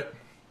incident, right?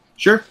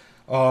 Sure.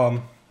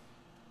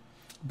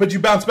 But you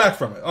bounced back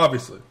from it,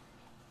 obviously.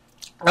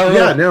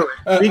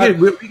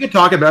 We could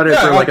talk about it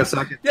for like a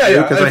second.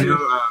 Yeah, because I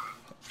know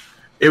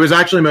it was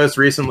actually most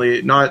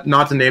recently,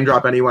 not to name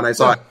drop anyone. I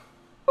saw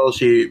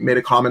she made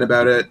a comment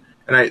about it,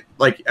 and I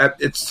like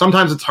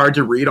sometimes it's hard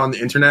to read on the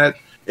internet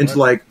into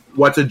like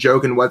what's a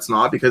joke and what's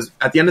not, because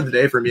at the end of the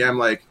day, for me, I'm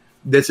like,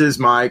 this is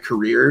my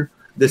career.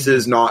 This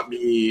is not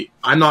me.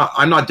 I'm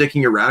not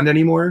dicking around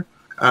anymore.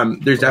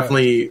 There's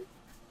definitely,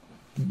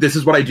 this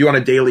is what I do on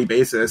a daily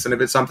basis, and if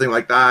it's something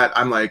like that,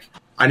 I'm like,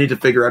 I need to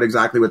figure out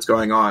exactly what's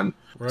going on.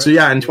 Right. So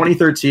yeah, in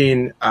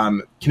 2013,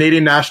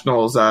 Canadian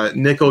Nationals,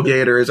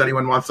 Nickelgate, or as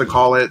anyone wants to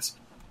call it,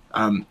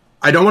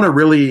 I don't want to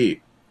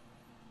really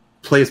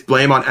place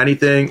blame on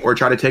anything or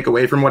try to take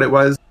away from what it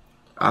was.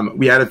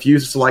 We had a few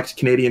select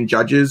Canadian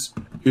judges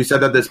who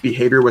said that this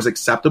behavior was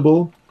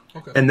acceptable,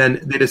 and then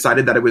they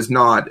decided that it was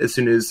not as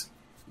soon as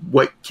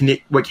what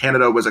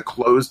Canada was a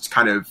closed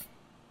kind of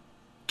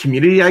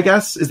community, I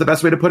guess, is the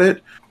best way to put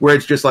it, where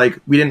it's just like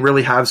we didn't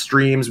really have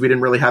streams, we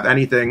didn't really have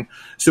anything.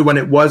 So when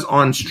it was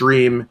on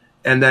stream,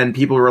 and then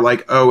people were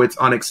like, oh, it's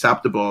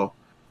unacceptable.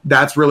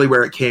 That's really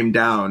where it came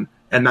down.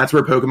 And that's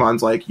where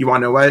Pokemon's like, you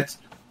want to know what?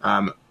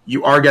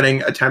 You are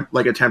getting a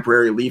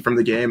temporary leave from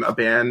the game, a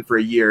ban for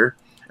a year.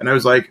 And I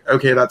was like,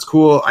 okay, that's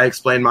cool. I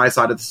explained my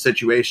side of the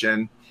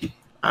situation.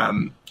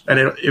 And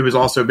it was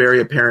also very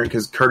apparent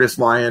because Curtis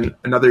Lyon,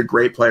 another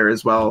great player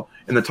as well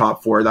in the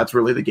top 4, that's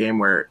really the game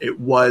where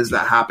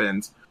that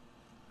happened.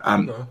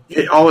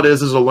 All it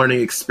is a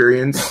learning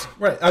experience.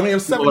 Right. I mean, it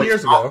was 7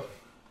 years ago.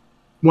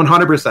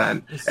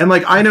 100%. And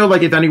like, I know,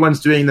 like, if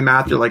anyone's doing the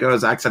math, you're like, oh,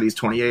 Zach said he's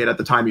 28. At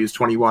the time he was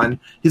 21.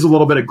 He's a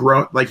little bit of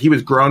grown, like, he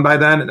was grown by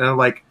then. And I'm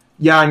like,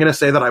 yeah, I'm going to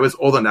say that I was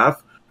old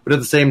enough. But at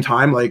the same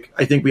time, like,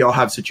 I think we all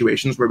have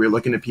situations where we're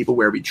looking at people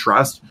where we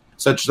trust,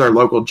 such as our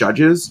local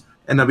judges,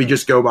 and then we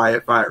just go by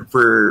it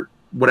for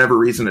whatever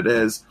reason it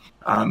is.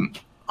 I'm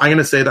going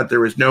to say that there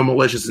was no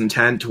malicious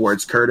intent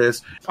towards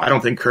Curtis. I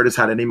don't think Curtis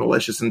had any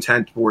malicious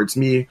intent towards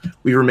me.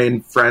 We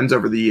remained friends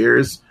over the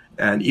years,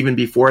 and even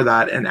before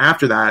that and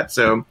after that.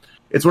 So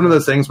it's one of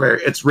those things where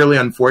it's really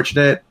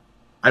unfortunate.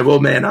 I will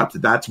man up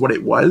that that's what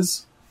it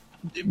was.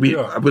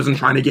 I wasn't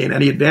trying to gain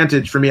any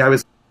advantage. For me,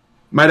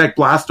 my deck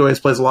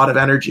Blastoise plays a lot of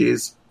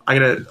energies.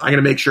 I'm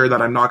gonna make sure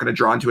that I'm not gonna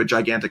draw into a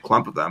gigantic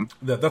clump of them.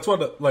 Yeah, that's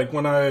what, like,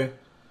 when I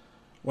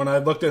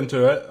looked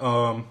into it,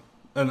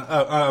 and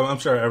I'm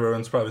sure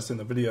everyone's probably seen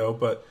the video,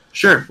 but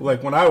sure,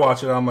 like, when I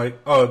watch it, I'm like,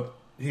 oh,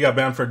 he got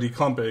banned for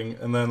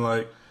declumping, and then,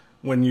 like,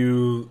 when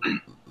you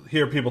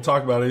hear people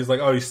talk about it, he's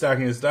like, oh, he's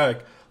stacking his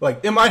deck.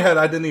 Like, in my head,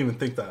 I didn't even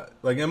think that.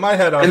 Like, in my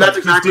head, I was and that's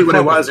exactly what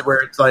it was. Where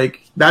it's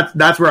like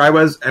that's where I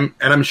was, and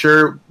I'm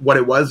sure what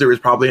it was. There was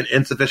probably an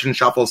insufficient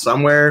shuffle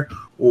somewhere,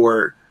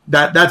 or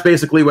that's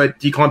basically what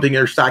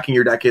declumping or stacking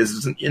your deck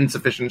is an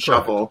insufficient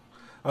shuffle.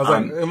 I was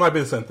like, it might be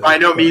the same thing. By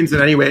no means, in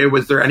any way,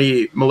 was there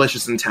any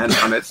malicious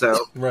intent on it. So,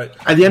 right.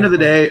 At the end of the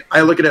day,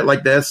 I look at it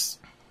like this: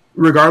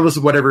 regardless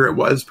of whatever it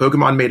was,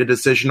 Pokemon made a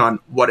decision on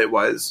what it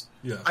was.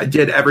 Yeah. I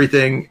did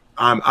everything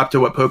up to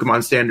what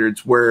Pokemon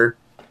standards were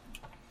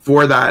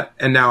for that,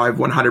 and now I've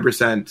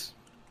 100%.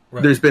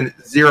 Right. There's been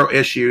 0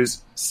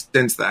 issues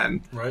since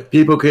then. Right.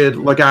 People could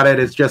look at it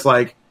as just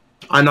like,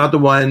 I'm not the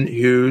one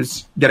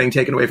who's getting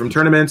taken away from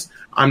tournaments.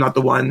 I'm not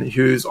the one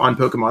who's on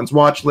Pokemon's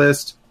watch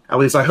list. At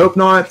least I hope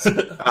not.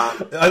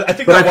 I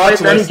think but I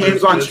played many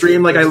games on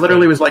stream. Like, I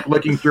literally was like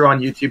looking through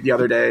on YouTube the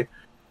other day.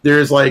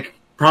 There's like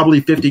probably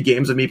 50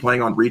 games of me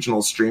playing on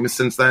regional streams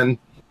since then.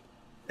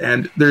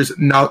 And there's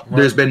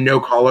been no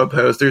call-out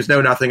post. There's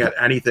no nothing at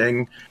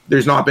anything.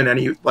 There's not been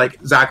any,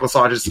 like, Zach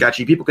Lesage is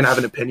sketchy. People can have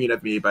an opinion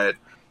of me, but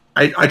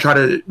I try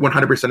to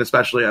 100%,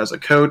 especially as a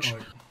coach,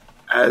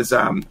 as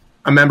a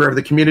member of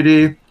the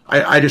community,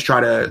 I just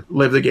try to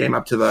live the game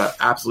up to the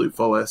absolute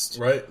fullest.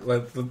 Right.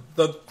 Like,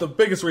 the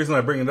biggest reason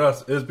I bring it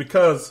up is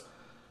because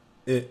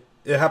it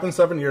happened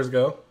 7 years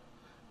ago,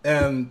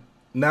 and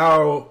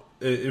now,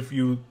 if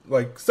you,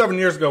 like, 7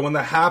 years ago when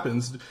that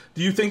happens,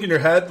 do you think in your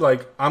head,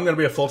 like, I'm going to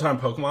be a full-time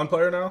Pokemon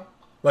player now?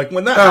 Like,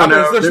 when that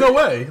happens, there's no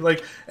way.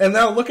 Like, and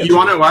now look at you.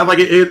 Want to know why? Like,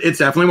 it's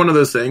definitely one of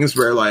those things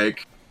where,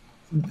 like,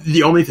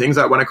 the only things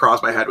that went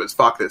across my head was,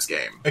 fuck this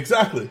game.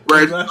 Exactly.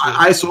 Where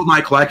I sold my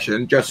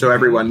collection, just so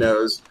everyone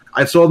knows.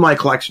 I've sold my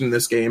collection in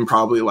this game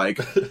probably, like,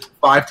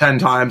 5-10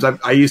 times.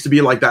 I used to be,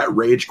 like, that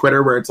rage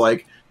quitter where it's,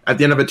 like, at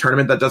the end of a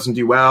tournament that doesn't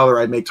do well, or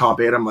I'd make top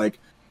 8, I'm like,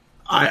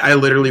 I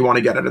literally want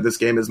to get out of this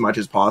game as much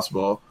as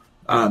possible.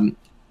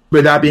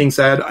 With that being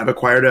said, I've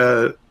acquired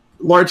a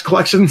large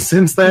collection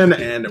since then,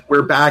 and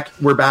we're back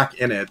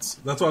in it.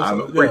 That's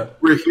what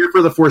we're here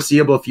for the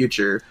foreseeable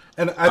future.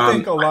 And I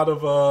think a lot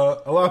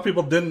of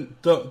people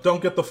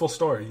don't get the full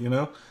story. You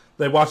know,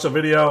 they watch the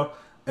video,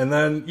 and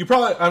then you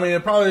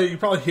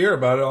probably hear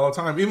about it all the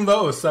time. Even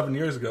though it was 7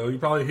 year ago, you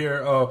probably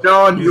hear, oh,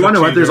 no, and you want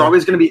to know what? There's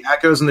always going to be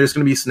echoes, and there's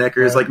going to be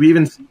Snickers. Right. Like, we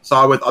even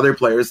saw with other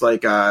players,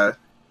 like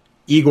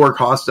Igor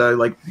Costa,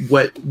 like,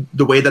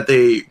 the way that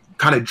they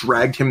kind of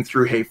dragged him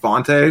through Hey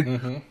Fonte,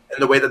 and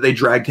the way that they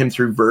dragged him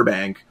through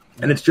Verbank.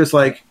 And it's just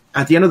like,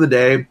 at the end of the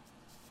day,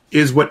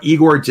 is what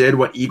Igor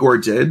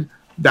did,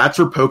 that's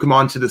for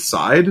Pokemon to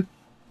decide.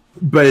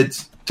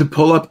 But to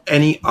pull up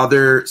any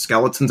other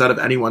skeletons out of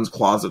anyone's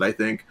closet, I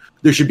think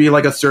there should be,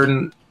 like, a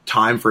certain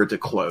time for it to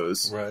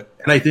close. Right.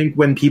 And I think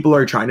when people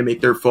are trying to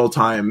make their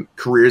full-time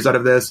careers out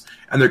of this,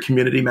 and their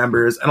community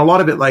members, and a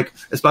lot of it, like,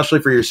 especially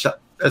for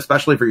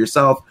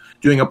yourself,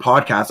 doing a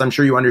podcast, I'm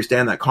sure you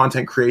understand that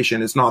content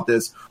creation is not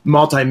this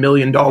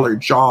multi-million-dollar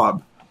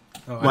job.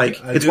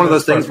 It's one of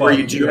those things where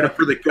you do it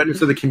for the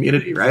goodness of the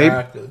community, right?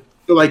 Exactly.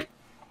 So, like,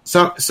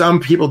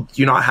 some people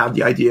do not have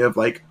the idea of,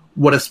 like,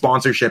 what a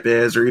sponsorship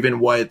is, or even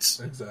what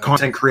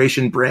content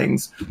creation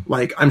brings.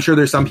 Like, I'm sure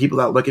there's some people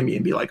that look at me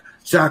and be like,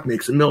 Zach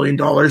makes $1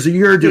 million a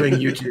year doing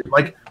YouTube.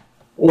 Like,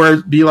 or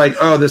be like,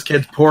 oh, this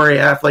kid's poor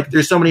AF. Like,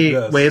 there's so many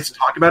ways to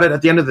talk about it.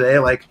 At the end of the day,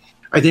 like,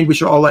 I think we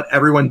should all let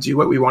everyone do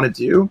what we want to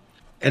do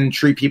and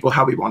treat people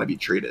how we want to be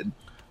treated.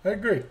 I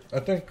agree. I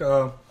think,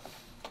 I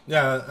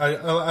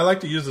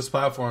like to use this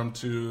platform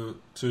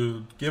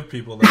to give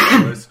people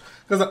that choice.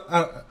 Because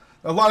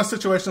a lot of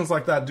situations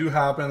like that do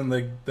happen,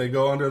 and they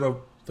go under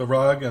the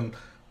rug, and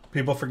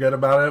people forget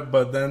about it.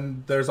 But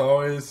then there's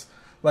always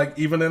like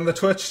even in the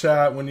Twitch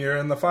chat when you're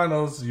in the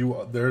finals,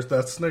 there's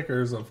that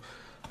Snickers of,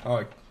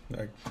 oh,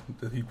 like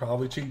he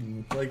probably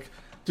cheating. Like,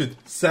 dude,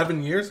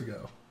 7 years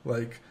ago.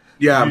 Like,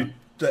 yeah. And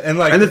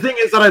the thing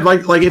is that I'd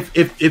like if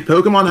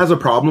Pokemon has a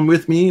problem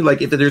with me,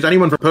 like if there's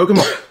anyone for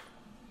Pokemon,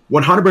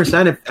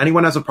 100%. If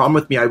anyone has a problem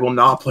with me, I will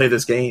not play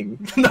this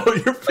game. No,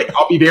 you're like,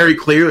 I'll be very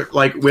clear,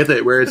 like with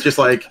it, where it's just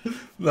like,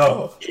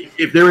 no.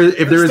 If there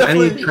is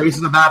any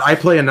traces of that, I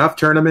play enough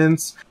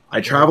tournaments.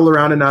 I travel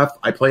around enough.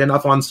 I play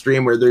enough on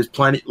stream where there's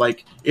plenty.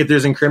 Like if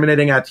there's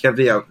incriminating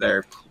activity out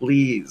there,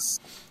 please.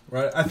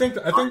 Right. I think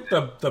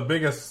the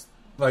biggest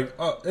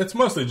it's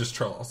mostly just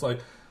trolls. Like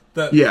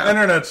the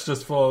internet's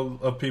just full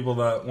of people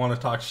that want to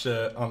talk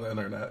shit on the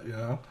internet. You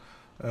know.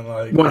 And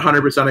like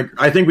 100%,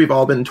 I think we've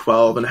all been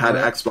 12 and had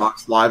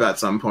Xbox Live at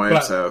some point.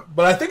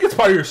 But I think it's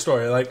part of your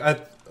story. I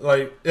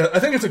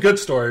think it's a good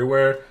story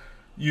where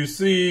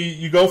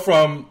you go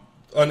from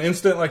an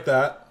instant like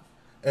that,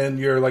 and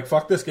you're like,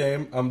 "Fuck this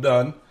game, I'm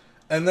done,"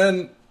 and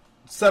then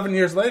 7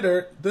 years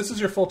later, this is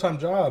your full-time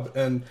job,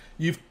 and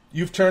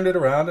you've turned it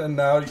around, and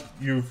now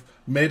you've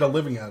made a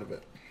living out of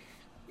it.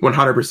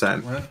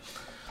 100%. Right?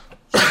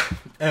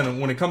 And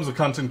when it comes to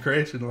content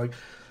creation, like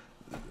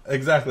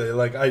exactly,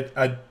 like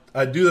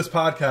I do this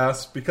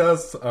podcast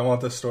because I want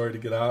this story to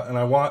get out, and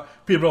I want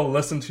people to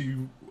listen to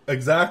you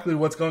exactly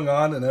what's going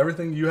on and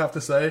everything you have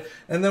to say.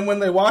 And then when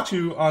they watch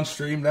you on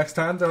stream next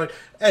time, they're like,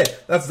 "Hey,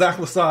 that's Zach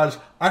Lesage.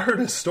 I heard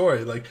his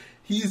story. Like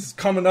he's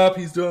coming up,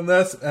 he's doing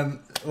this, and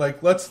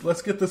like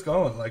let's get this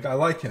going. Like I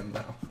like him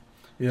now."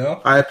 You know,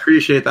 I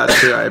appreciate that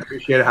too. I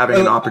appreciate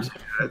having an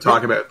opportunity to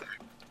talk about things.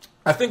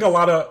 I think a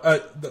lot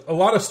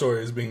of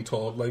stories being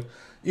told. Like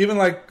even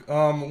like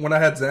when I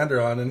had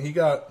Xander on, and he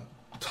got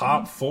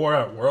top 4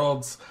 at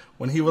Worlds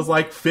when he was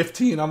like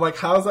 15. I'm like,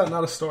 how is that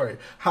not a story?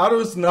 How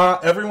does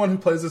not everyone who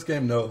plays this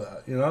game know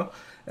that? You know?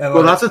 And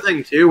well, that's the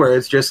thing too, where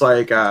it's just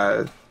like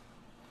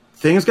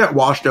things get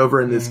washed over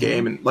in this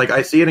game, and like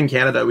I see it in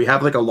Canada. We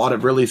have like a lot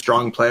of really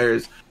strong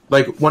players.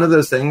 Like one of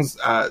those things,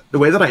 the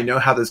way that I know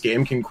how this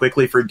game can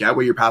quickly forget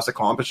what your past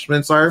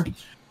accomplishments are.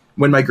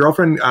 When my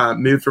girlfriend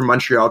moved from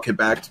Montreal,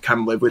 Quebec to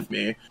come live with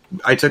me,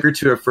 I took her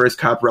to a first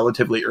cup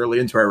relatively early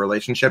into our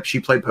relationship. She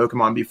played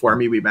Pokemon before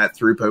me. We met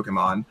through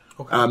Pokemon.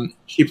 Okay.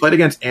 She played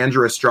against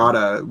Andrew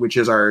Estrada, which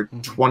is our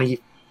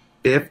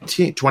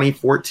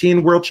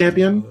 2014 world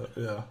champion.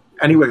 Yeah.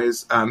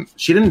 Anyways,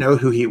 she didn't know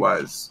who he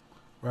was.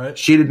 Right.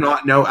 She did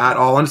not know at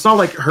all. And it's not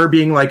like her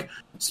being like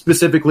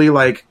specifically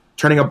like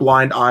turning a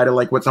blind eye to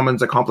like what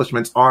someone's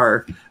accomplishments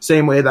are.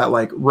 Same way that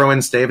like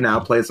Rowan Stave now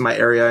plays in my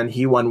area, and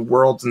he won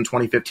Worlds in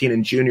 2015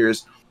 in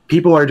juniors.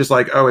 People are just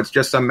like, oh, it's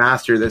just some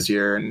master this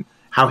year, and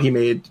how he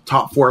made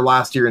top 4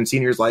 last year in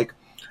seniors. Like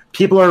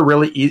people are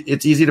really,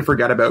 it's easy to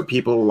forget about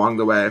people along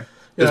the way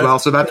as well.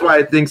 So that's why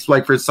I think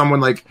like for someone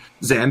like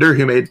Xander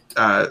who made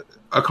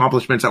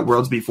accomplishments at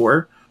Worlds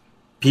before,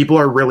 people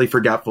are really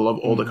forgetful of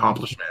old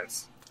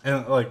accomplishments.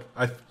 And I'm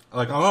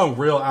a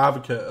real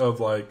advocate of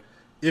like,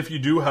 if you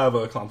do have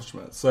an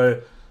accomplishment,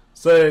 say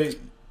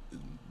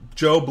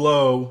Joe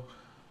Blow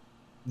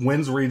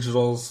wins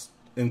regionals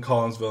in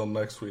Collinsville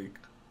next week,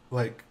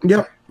 like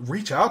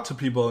reach out to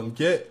people and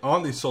get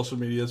on these social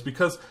medias,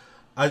 because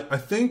I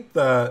think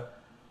that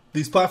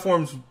these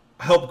platforms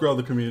help grow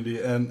the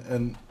community,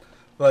 and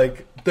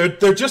like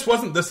there just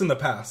wasn't this in the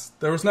past.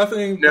 There was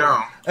nothing.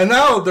 No. And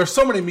now there's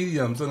so many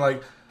mediums, and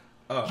like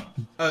I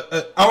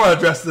want to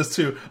address this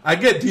too. I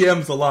get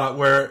DMs a lot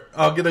where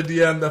I'll get a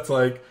DM that's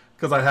like,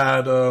 because I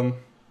had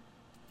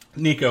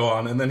Nico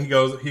on, and then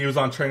he was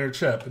on Trainer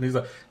Chip, and he's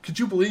like, "Could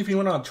you believe he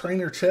went on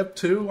Trainer Chip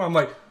too?" I'm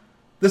like,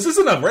 "This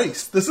isn't a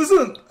race. This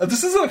isn't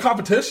a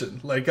competition.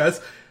 Like, guys,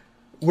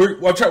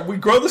 we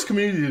grow this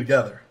community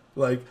together.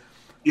 Like,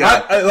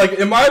 I like,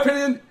 in my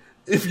opinion,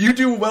 if you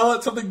do well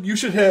at something, you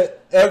should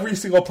hit every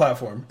single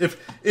platform.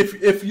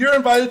 If you're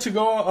invited to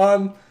go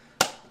on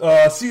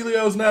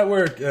Celio's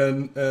network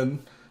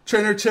and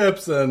Trainer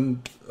Chips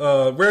and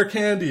Rare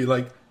Candy,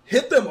 like,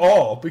 hit them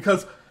all,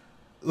 because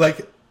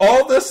like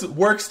all this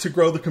works to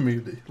grow the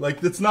community.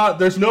 Like it's not,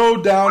 there's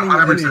no downing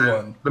 100%.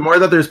 Anyone. The more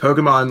that there's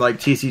Pokemon like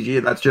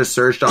TCG that's just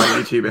searched on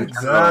YouTube, and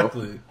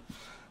exactly.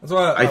 That's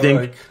why I think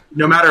like,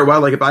 no matter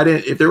what, like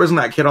if there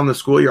wasn't that kid on the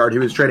schoolyard who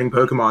was trading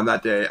Pokemon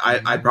that day,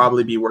 I'd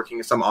probably be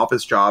working some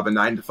office job, a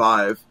 9 to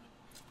 5,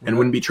 and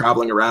wouldn't be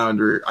traveling around,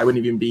 or I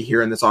wouldn't even be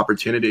here in this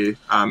opportunity.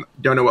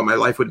 Don't know what my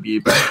life would be,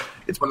 but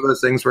it's one of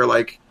those things where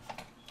like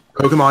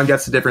Pokemon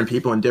gets to different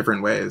people in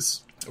different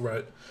ways.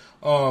 Right.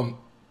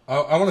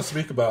 I want to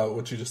speak about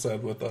what you just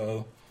said with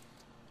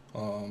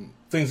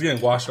things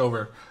getting washed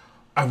over.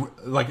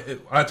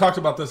 I talked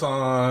about this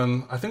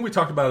on, I think we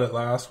talked about it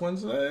last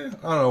Wednesday. I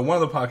don't know,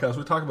 one of the podcasts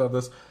we talked about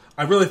this.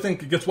 I really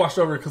think it gets washed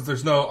over because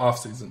there's no off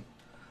season.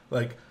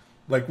 Like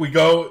we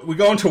go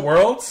into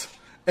Worlds,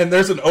 and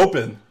there's an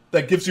open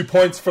that gives you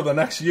points for the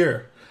next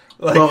year.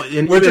 Like, well,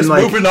 and we're just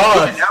moving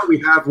on. Now we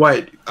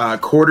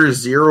have quarter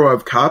zero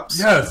of cups.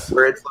 Yes.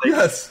 Where it's like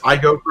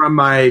I go from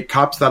my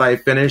cups that I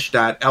finished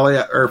at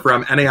LA or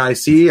from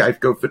NAIC. I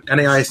go for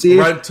NAIC.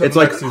 Right, it's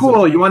like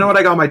cool. You want to know what?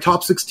 I got my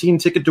top 16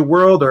 ticket to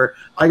World, or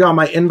I got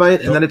my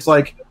invite, and then it's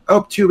like,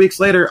 oh, 2 weeks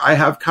later, I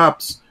have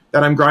cups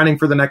that I'm grinding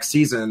for the next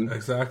season.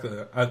 Exactly.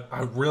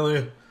 I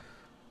really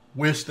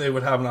wish they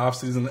would have an off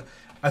season.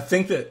 I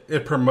think that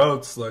it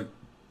promotes it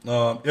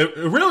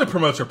really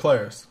promotes your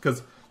players,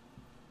 because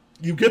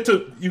you get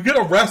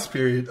a rest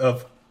period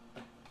of,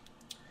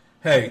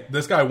 hey,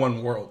 this guy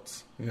won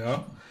Worlds,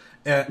 and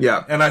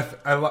and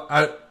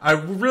I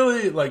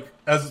really like,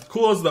 as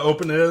cool as the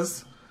Open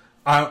is,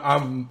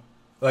 I'm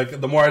like,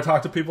 the more I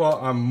talk to people,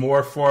 I'm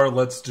more for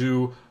let's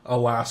do a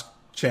last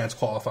chance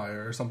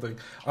qualifier or something.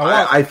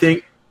 I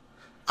think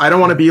I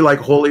don't want to be like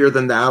holier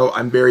than thou.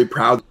 I'm very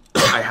proud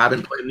I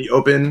haven't played in the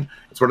Open.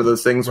 It's one of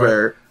those things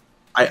where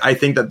I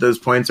think that those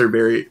points are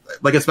very,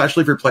 like,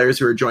 especially for players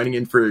who are joining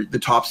in for the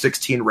top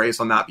 16 race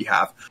on that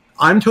behalf.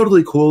 I'm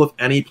totally cool if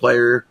any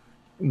player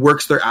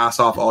works their ass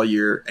off all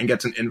year and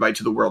gets an invite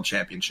to the World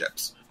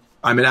Championships.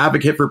 I'm an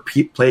advocate for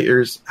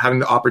players having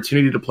the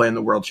opportunity to play in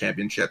the World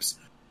Championships.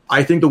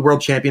 I think the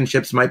World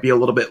Championships might be a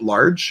little bit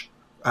large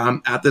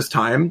at this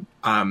time.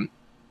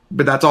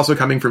 But that's also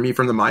coming from me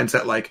from the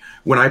mindset, like,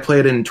 when I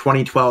played in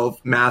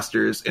 2012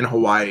 Masters in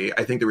Hawaii,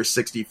 I think there were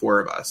 64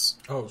 of us.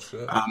 Oh,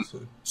 shit.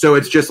 So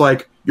it's just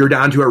like, you're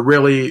down to a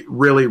really,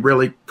 really,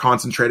 really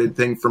concentrated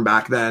thing from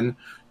back then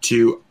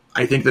to,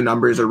 I think the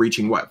numbers are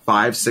reaching,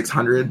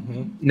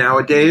 500-600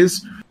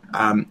 nowadays.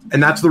 And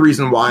that's the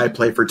reason why I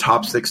play for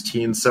top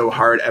 16 so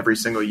hard every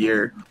single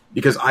year,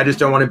 because I just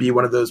don't want to be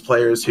one of those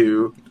players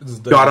who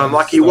got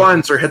unlucky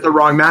once or hit the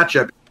wrong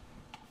matchup.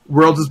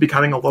 Worlds is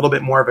becoming a little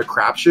bit more of a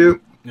crapshoot.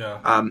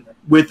 Yeah.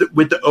 With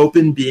the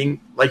Open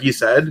being, like you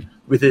said,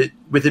 with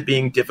it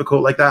being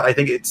difficult like that, I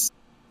think it's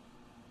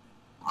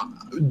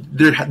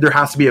there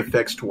has to be a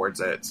fix towards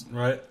it.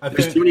 Right.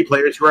 There's too many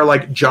players who are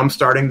like jump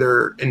starting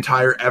their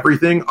entire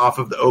everything off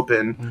of the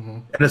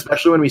Open, and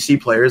especially when we see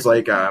players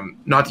like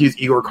not to use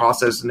Igor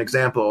Costa as an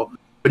example,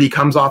 but he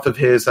comes off of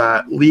his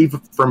leave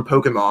from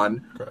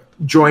Pokemon,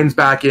 joins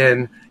back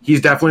in.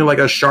 He's definitely like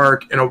a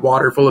shark in a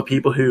water full of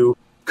people who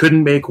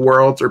couldn't make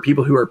Worlds, or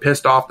people who are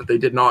pissed off that they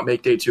did not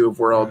make day 2 of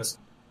Worlds,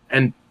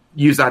 and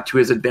use that to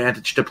his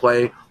advantage to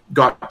play.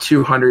 Got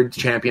 200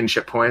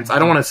 championship points. I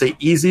don't want to say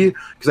easy,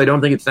 because I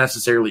don't think it's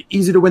necessarily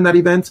easy to win that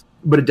event,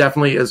 but it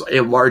definitely is a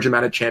large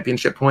amount of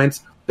championship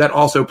points that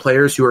also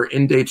players who are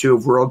in day 2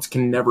 of Worlds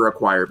can never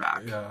acquire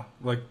back. Yeah,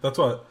 like that's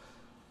what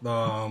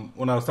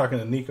when I was talking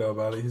to Nico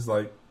about it, he's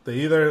like, they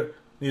either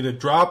need to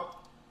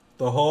drop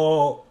the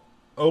whole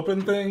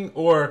Open thing,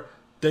 or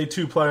day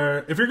 2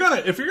 player, if you're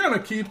gonna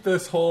keep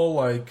this whole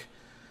like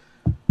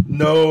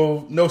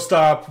no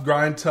stop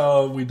grind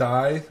till we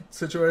die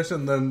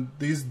situation, then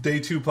these day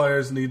 2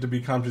 players need to be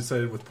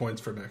compensated with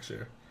points for next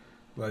year.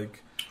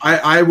 Like,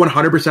 I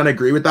 100%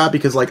 agree with that,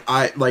 because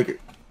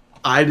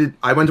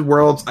I went to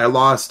Worlds, I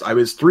lost, I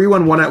was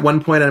 3-1-1 at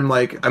one point, and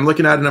I'm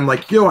looking at it and I'm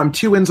like, yo, I'm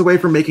 2 wins away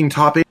from making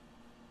top 8.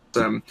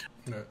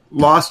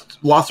 Lost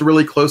a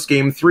really close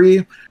game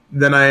 3.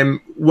 Then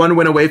I'm 1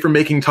 win away from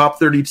making top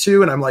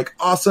 32, and I'm like,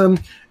 awesome.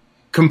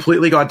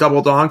 Completely got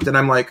double donked, and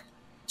I'm like,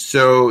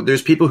 so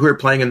there's people who are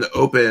playing in the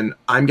Open.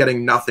 I'm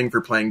getting nothing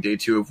for playing day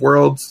 2 of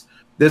Worlds.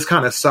 This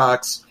kind of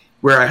sucks,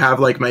 where I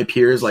have like my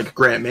peers like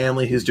Grant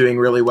Manley, who's doing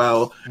really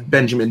well,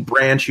 Benjamin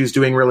Branch, who's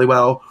doing really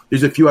well.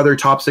 There's a few other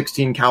top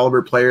 16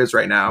 caliber players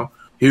right now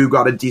who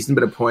got a decent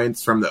bit of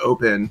points from the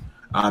Open.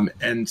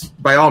 And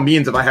by all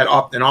means, if I had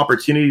an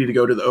opportunity to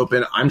go to the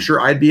Open, I'm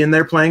sure I'd be in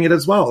there playing it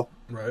as well.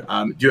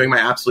 Right. Doing my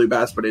absolute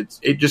best, but it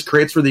just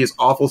creates for these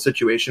awful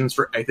situations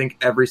for, I think,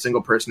 every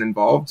single person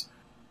involved,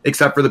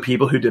 except for the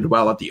people who did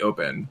well at the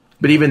Open.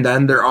 But even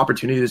then, their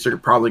opportunities are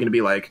probably going to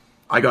be like,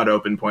 I got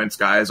Open points,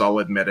 guys, I'll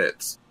admit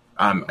it.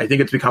 I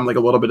think it's become like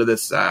a little bit of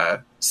this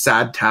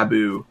sad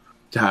taboo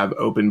to have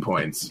Open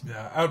points.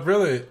 Yeah, I'd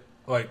really,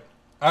 like,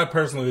 I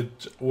personally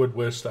would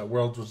wish that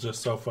Worlds was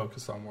just so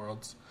focused on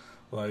Worlds.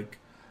 Like,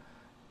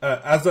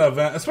 as an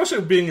event,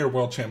 especially being your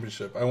World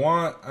Championship, I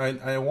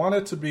want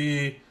it to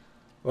be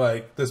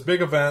like this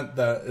big event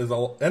that is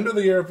an end of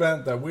the year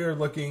event that we are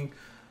looking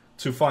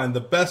to find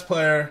the best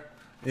player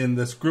in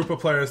this group of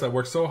players that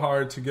work so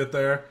hard to get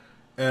there,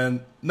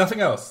 and nothing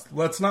else.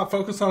 Let's not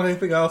focus on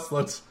anything else.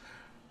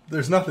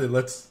 There's nothing.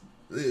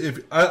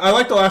 I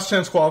like the last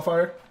chance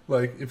qualifier.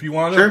 Like, if you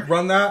want to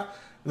run that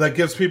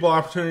gives people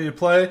opportunity to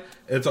play.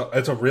 It's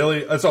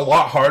a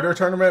lot harder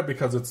tournament,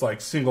 because it's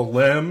like single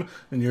limb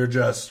and you're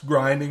just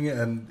grinding,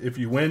 and if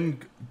you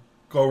win,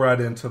 go right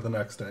into the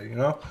next day,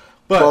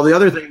 But, well, the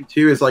other thing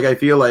too is, like, I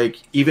feel like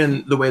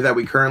even the way that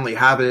we currently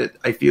have it,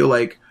 I feel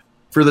like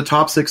for the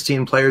top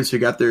 16 players who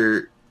got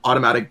their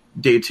automatic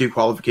day 2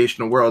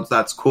 qualification of Worlds,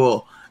 that's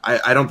cool.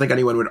 I don't think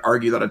anyone would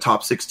argue that a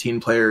top 16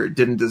 player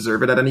didn't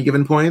deserve it at any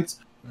given point.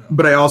 Yeah.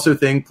 But I also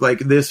think, like,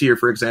 this year,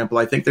 for example,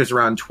 I think there's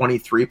around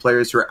 23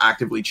 players who are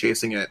actively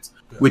chasing it,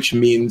 which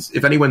means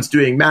if anyone's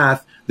doing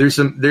math, there's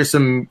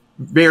some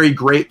very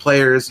great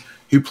players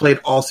who played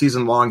all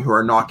season long who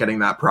are not getting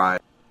that prize,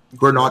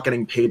 who are not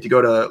getting paid to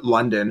go to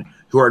London,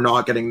 who are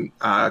not getting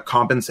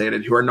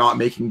compensated, who are not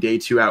making day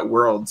 2 at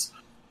Worlds.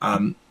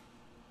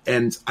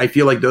 And I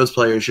feel like those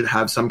players should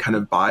have some kind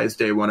of buys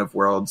day 1 of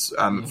Worlds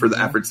for the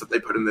efforts that they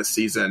put in this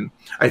season.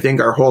 I think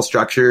our whole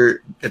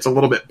structure, it's a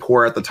little bit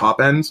poor at the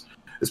top end,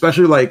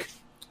 especially like,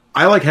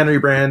 I like Henry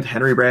Brand.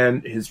 Henry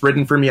Brand has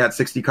ridden for me at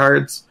 60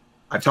 cards.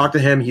 I've talked to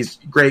him. He's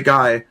a great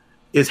guy.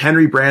 Is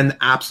Henry Brand the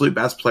absolute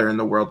best player in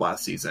the world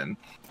last season?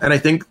 And I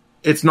think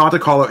it's not to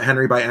call out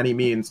Henry by any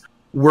means.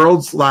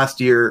 Worlds last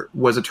year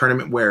was a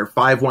tournament where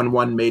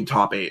 5-1-1 made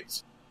top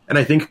 8s. And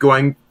I think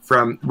going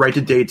from right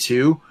to day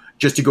 2,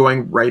 just to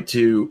going right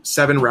to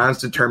 7 rounds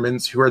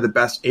determines who are the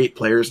best 8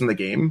 players in the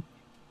game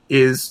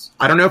is,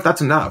 I don't know if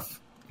that's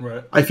enough.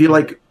 Right. I feel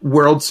like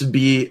Worlds should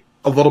be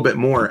a little bit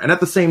more. And at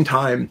the same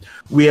time,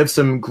 we have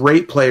some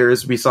great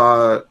players. We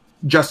saw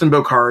Justin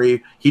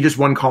Bocari. He just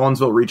won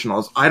Collinsville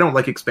Regionals. I don't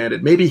like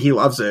Expanded. Maybe he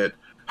loves it.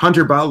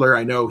 Hunter Butler,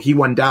 I know he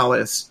won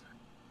Dallas.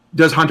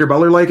 Does Hunter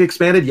Butler like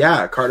Expanded?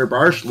 Yeah. Carter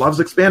Barsh loves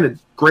Expanded.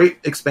 Great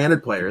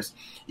Expanded players.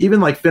 Even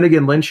like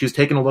Finnegan Lynch, who's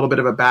taken a little bit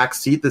of a back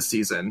seat this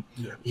season.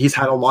 Yeah. He's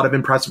had a lot of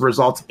impressive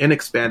results in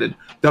Expanded,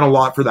 done a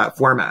lot for that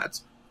format.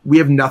 We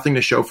have nothing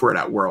to show for it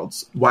at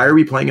Worlds. Why are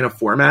we playing in a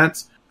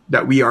format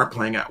that we aren't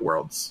playing at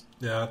Worlds?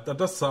 Yeah, that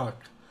does suck.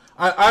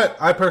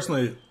 I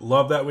personally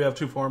love that we have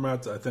 2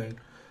 formats.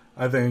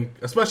 I think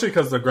especially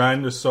because the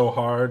grind is so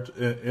hard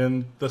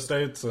in the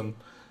States, and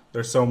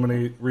there's so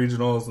many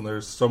regionals and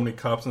there's so many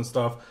cups and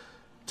stuff.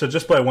 To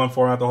just play one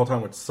format the whole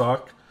time would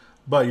suck.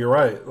 But you're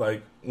right.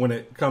 Like, when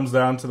it comes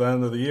down to the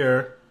end of the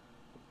year,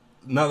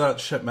 none of that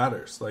shit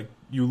matters. Like,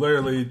 you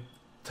literally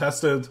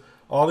tested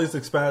all these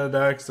expanded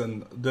decks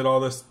and did all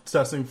this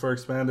testing for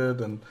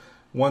expanded and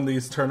won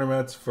these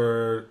tournaments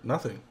for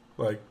nothing.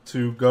 Like,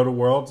 to go to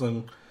Worlds.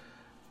 And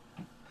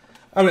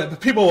I mean, the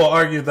people will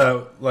argue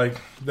that, like,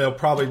 they'll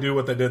probably do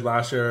what they did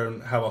last year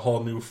and have a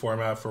whole new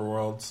format for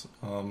Worlds.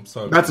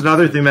 So that's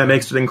another thing that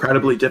makes it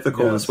incredibly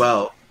difficult as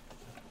well.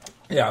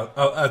 Yeah,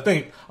 I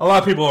think a lot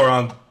of people are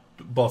on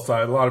both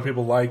sides. A lot of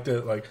people liked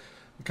it, like,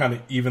 kind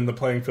of even the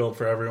playing field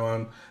for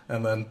everyone.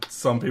 And then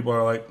some people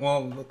are like,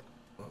 well,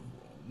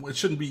 it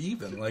shouldn't be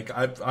even. Like,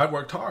 I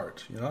worked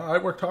hard. You know, I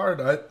worked hard.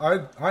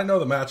 I know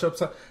the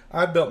matchups.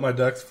 I built my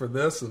decks for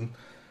this, and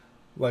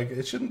like,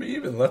 it shouldn't be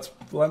even. Let's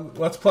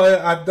play.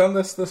 I've done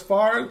this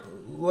far.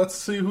 Let's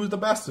see who the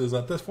best is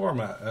at this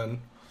format. And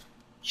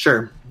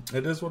sure,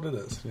 it is what it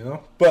is. You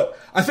know, but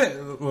I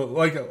think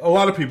like a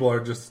lot of people are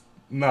just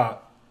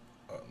not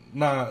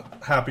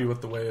happy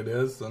with the way it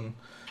is, and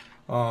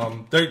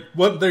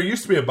there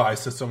used to be a buy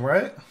system,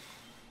 right?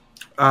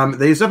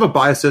 They used to have a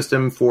buy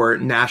system for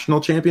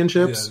national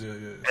championships,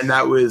 and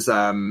that was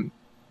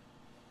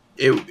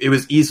it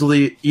was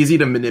easy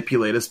to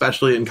manipulate,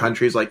 especially in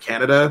countries like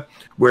Canada,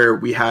 where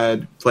we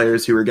had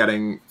players who were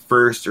getting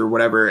first or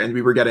whatever, and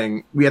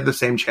we had the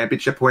same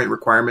championship point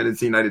requirement as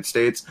the United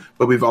States,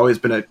 but we've always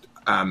been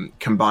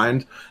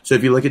combined. So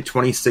if you look at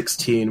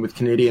 2016 with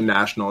Canadian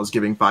Nationals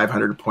giving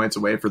 500 points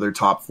away for their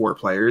top 4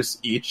 players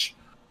each,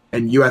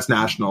 and U.S.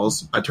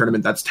 Nationals, a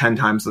tournament that's 10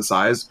 times the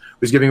size,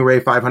 was giving away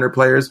 500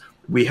 players.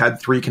 We had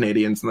 3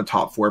 Canadians in the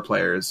top 4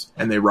 players,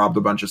 and they robbed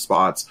a bunch of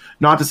spots.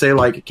 Not to say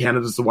like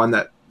Canada's the one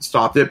that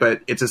stopped it,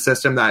 but it's a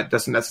system that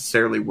doesn't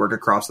necessarily work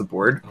across the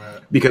board, right?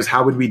 Because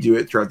how would we do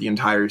it throughout the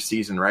entire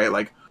season, right?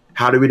 Like,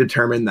 how do we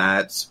determine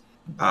that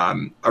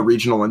a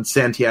regional in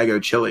Santiago,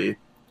 Chile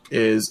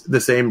is the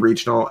same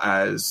regional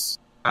as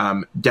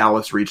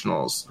Dallas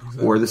regionals,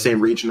 exactly, or the same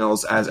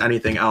regionals as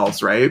anything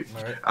else, right?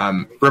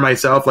 For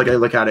myself, like, I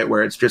look at it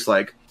where it's just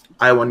like,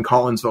 I won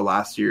Collinsville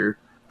last year,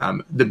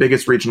 the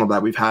biggest regional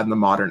that we've had in the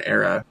modern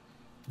era.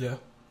 Yeah.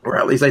 Or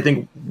at least I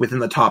think within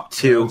the top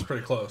 2. Yeah, that's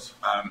pretty close.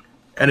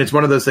 And it's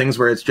one of those things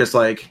where it's just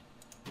like,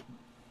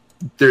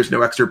 there's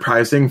no extra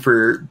pricing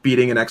for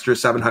beating an extra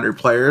 700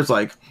 players.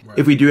 Like, right,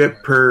 if we do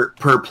it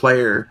per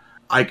player,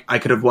 I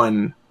could have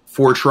won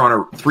 3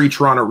 Toronto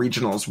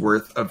regionals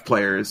worth of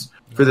players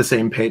for the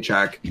same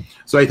paycheck.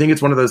 So I think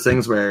it's one of those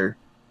things where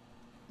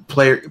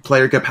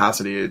player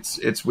capacity,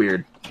 it's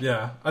weird.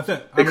 Yeah, I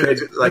think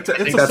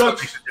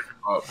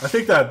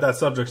that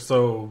subject's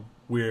so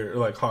weird,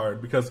 like,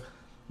 hard, because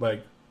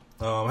like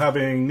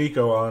having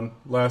Nico on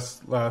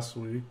last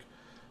week.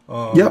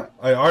 Yep.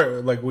 I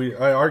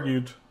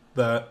argued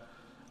that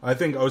I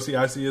think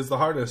OCIC is the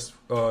hardest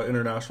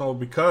international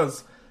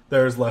because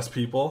there's less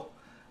people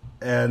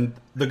and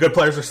the good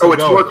players are still going.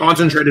 It's more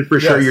concentrated for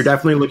sure. You're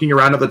definitely looking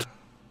around at the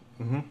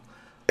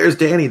There's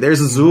Danny, there's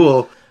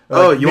Azul.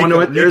 Want to know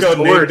what? There's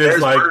Ford,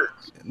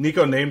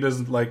 Nico named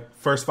his like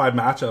first 5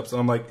 matchups, and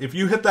I'm like, if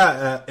you hit that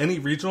at any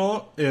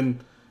regional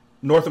in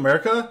North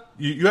America,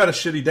 you had a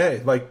shitty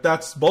day. Like,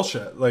 that's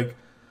bullshit. Like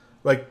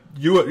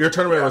your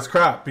tournament was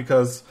crap,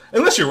 because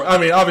unless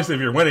obviously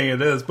if you're winning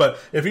it is, but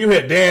if you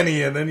hit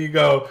Danny and then you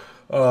go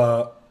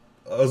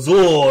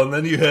Azul and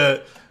then you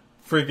hit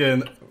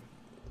freaking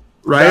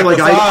right,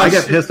 like I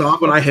get pissed off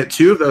when I hit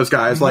 2 of those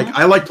guys. Like,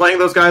 I like playing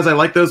those guys, I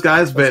like those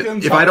guys, but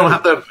if I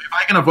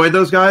can avoid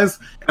those guys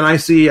and I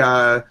see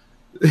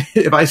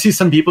if I see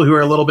some people who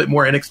are a little bit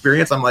more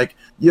inexperienced, I'm like,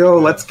 yo,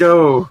 let's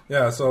go.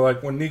 Yeah, so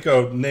like when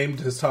Nico named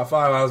his top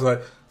 5, I was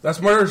like,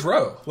 that's Murder's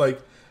Row.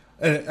 Like,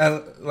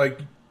 and like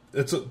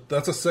that's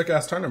a sick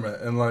ass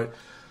tournament. And like,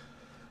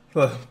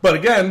 but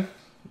again,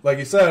 like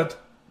you said,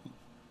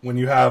 when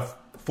you have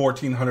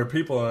 1,400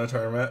 people in a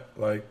tournament,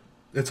 like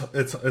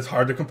it's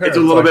hard to compare. It's a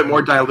little bit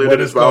more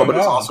diluted as well, but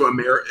it's also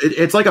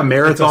it's like a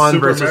marathon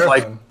versus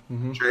like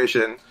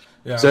situation.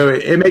 Yeah. So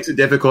it makes it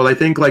difficult. I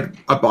think like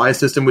a buy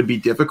system would be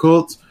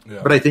difficult,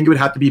 but I think it would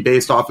have to be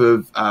based off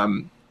of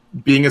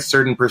being a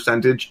certain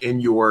percentage in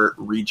your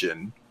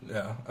region.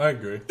 Yeah, I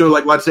agree. So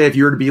like, let's say if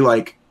you were to be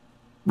like,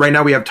 right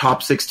now we have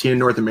top 16 in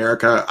North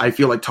America. I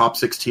feel like top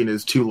 16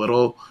 is too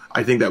little.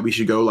 I think that we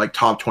should go like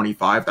top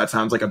 25. That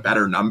sounds like a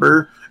better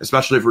number,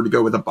 especially if we're to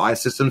go with a buy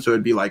system. So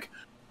it'd be like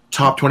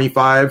top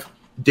 25,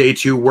 day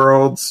 2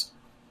 worlds,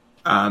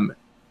 or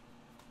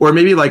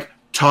maybe like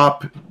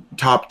top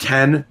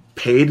 10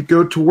 paid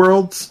go to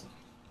worlds,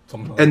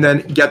 and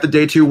then get the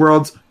day 2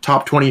 worlds,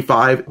 top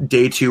 25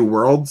 day 2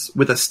 worlds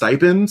with a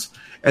stipend,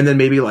 and then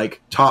maybe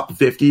like top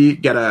 50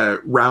 get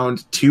a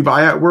round 2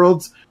 buy at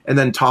worlds, and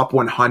then top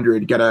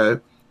 100 get a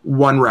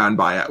 1 round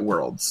buy at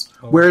worlds.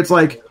 Where it's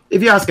like,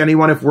 if you ask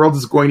anyone if worlds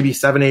is going to be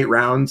 7-8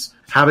 rounds,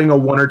 having a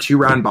 1 or 2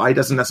 round buy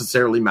doesn't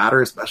necessarily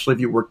matter, especially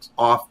if you worked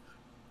off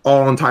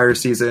all entire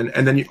season,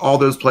 and then all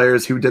those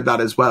players who did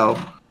that as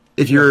well.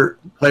 If you're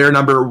player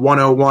number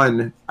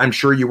 101, I'm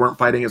sure you weren't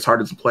fighting as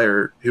hard as a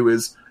player who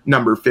is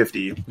number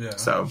 50. Yeah.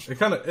 So it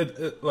kind of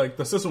it like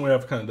the system we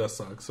have kind of does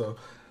suck. So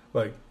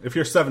like if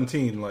you're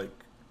 17, like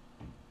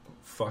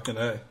fucking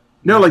A.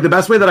 No, like the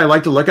best way that I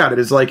like to look at it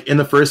is like in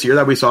the first year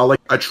that we saw like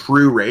a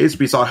true race,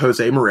 we saw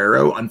Jose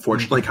Marrero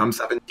unfortunately come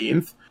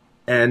 17th,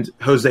 and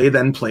Jose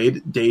then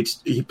played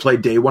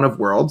day 1 of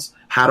Worlds,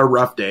 had a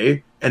rough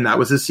day, and that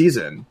was his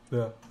season.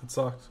 Yeah, it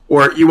sucked.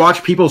 Or you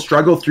watch people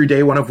struggle through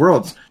day 1 of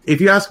Worlds. If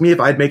you ask me if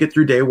I'd make it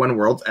through day 1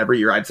 Worlds every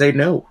year, I'd say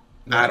no.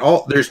 At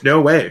all. There's no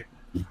way.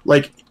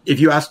 Like, if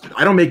you ask,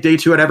 I don't make day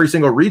 2 at every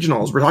single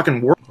regionals. We're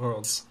talking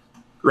Worlds.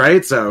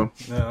 Right? So.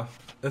 Yeah.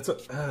 It's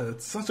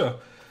such a.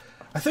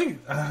 I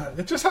think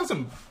it just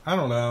hasn't. I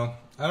don't know.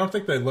 I don't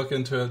think they look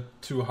into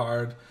it too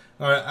hard.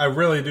 I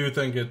really do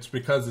think it's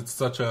because it's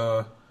such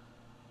a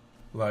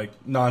like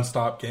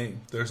nonstop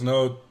game. There's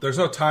no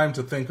time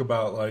to think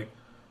about like,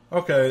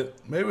 okay,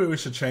 maybe we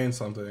should change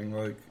something.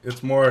 Like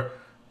it's more,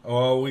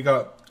 well, we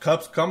got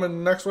cups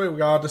coming next week. We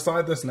gotta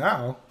decide this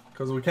now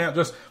because we can't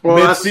just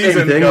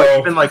mid-season thing. go. Like,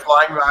 even like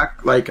flying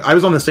back, like I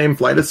was on the same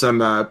flight as some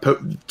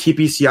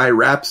TPCI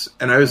reps,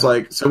 and I was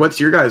like, "So what's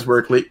your guys'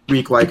 work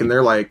week like?" And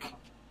they're like,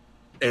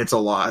 "It's a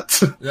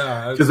lot."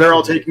 Yeah, because they're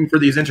all taking for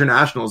these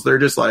internationals. They're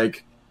just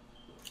like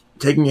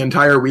taking the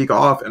entire week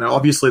off, and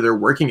obviously they're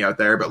working out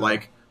there, but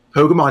like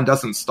Pokemon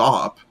doesn't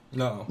stop.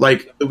 No.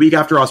 Like the week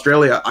after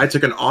Australia, I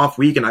took an off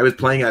week and I was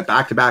playing at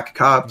back-to-back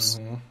cups.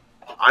 Mm-hmm.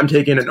 I'm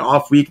taking an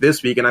off week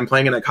this week and I'm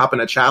playing in a cup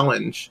and a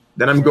challenge.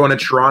 Then I'm going to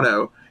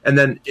Toronto. And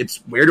then it's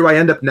where do I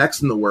end up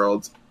next in the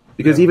world?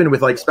 Because even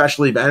with like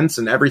special events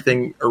and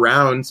everything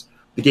around,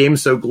 the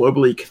game's so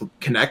globally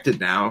connected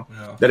now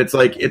that it's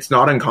like it's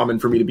not uncommon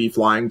for me to be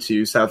flying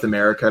to South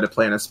America to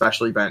play in a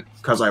special event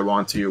because I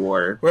want to,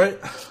 or right.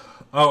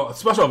 Oh,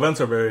 special events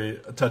are very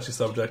a touchy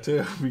subject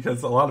too,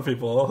 because a lot of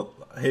people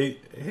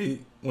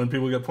hate when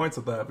people get points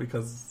at that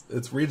because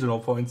it's regional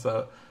points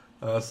at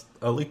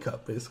a League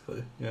Cup,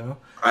 basically. You know,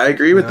 I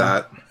agree with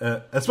that.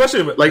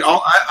 Especially with, like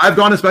I've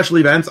gone to special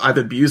events, I've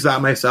abused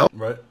that myself,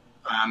 right?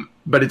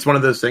 But it's one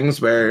of those things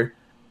where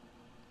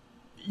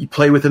you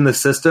play within the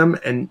system,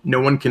 and no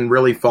one can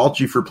really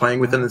fault you for playing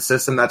within the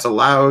system that's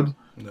allowed.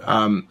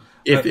 Yeah.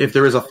 If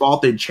there was a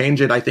fault, they'd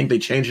change it. I think they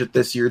changed it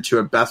this year to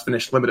a best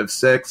finish limit of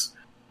 6.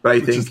 But I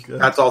think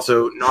that's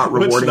also not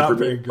rewarding for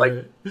me.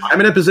 Like, I'm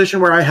in a position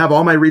where I have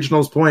all my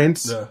regionals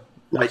points. Yeah,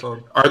 like,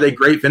 are they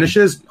great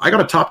finishes? I got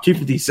a top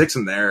 256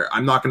 in there.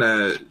 I'm not going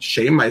to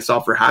shame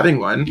myself for having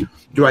one.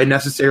 Do I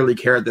necessarily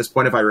care at this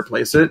point if I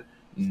replace it?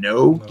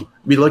 No.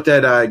 We looked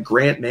at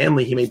Grant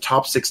Manley. He made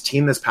top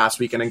 16 this past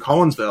weekend in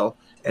Collinsville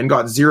and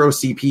got 0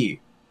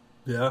 CP.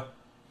 Yeah.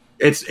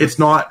 It's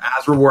not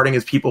as rewarding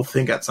as people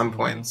think at some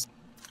points.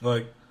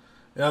 Like,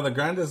 yeah, the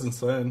grind is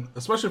insane,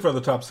 especially for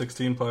the top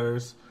 16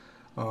 players.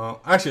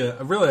 Actually,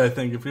 really, I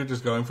think if you're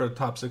just going for a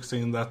top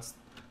 16, that's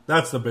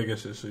the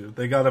biggest issue.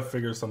 They got to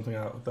figure something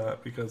out with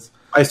that because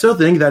I still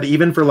think that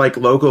even for like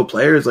local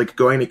players, like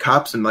going to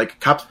cups and like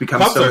cups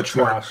become so much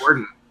more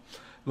important.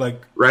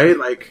 Like right,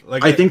 like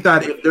I think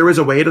that if there was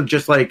a way to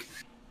just like,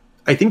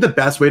 I think the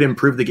best way to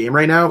improve the game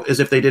right now is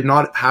if they did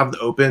not have the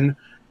open,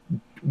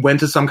 went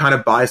to some kind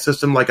of buy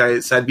system, like I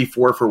said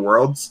before for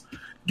Worlds,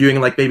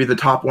 doing like maybe the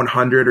top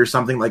 100 or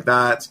something like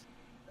that,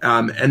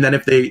 and then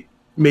if they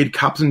made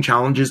cups and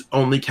challenges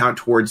only count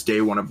towards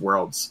day 1 of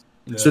Worlds.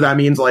 Yeah. So that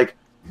means like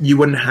you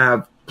wouldn't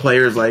have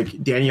players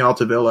like Daniel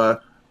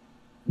Altavilla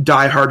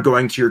die hard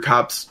going to your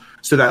cups,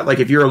 so that like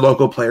if you're a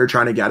local player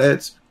trying to get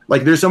it,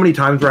 like there's so many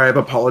times where I've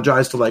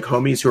apologized to like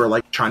homies who are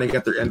like trying to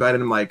get their invite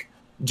and I'm like,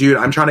 dude,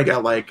 I'm trying to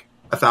get like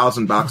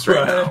 $1,000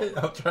 right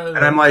now. I'm trying to,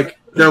 And I'm like,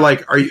 they're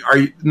like, are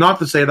you, not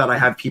to say that I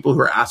have people who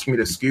are asking me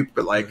to scoop,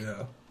 but like,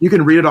 yeah. you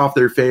can read it off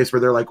their face where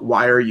they're like,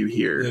 why are you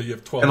here? Yeah, you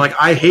have 12, and like,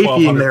 I hate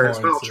being there points,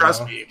 as well.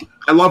 Trust me.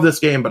 I love this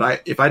game,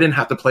 but if I didn't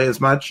have to play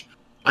as much,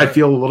 I'd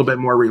feel a little bit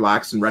more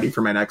relaxed and ready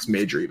for my next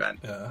major event.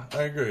 Yeah,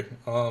 I agree.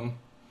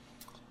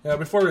 Yeah,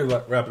 before we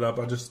wrap it up,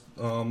 I just,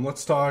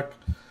 let's talk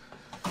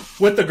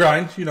with the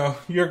grind. You know,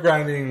 you're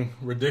grinding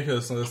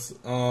ridiculousness.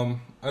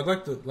 I'd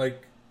like to,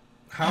 like,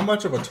 how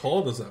much of a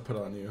toll does that put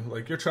on you?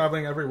 Like, you're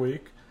traveling every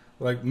week,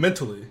 like,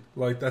 mentally.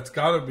 Like, that's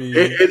got to be...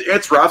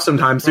 It's rough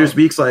sometimes. There's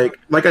weeks, like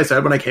I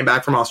said, when I came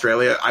back from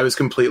Australia, I was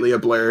completely a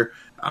blur.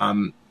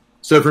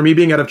 So for me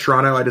being out of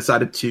Toronto, I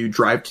decided to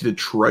drive to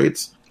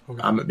Detroit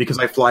because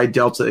I fly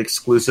Delta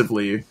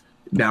exclusively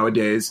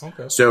nowadays.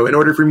 Okay. So in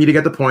order for me to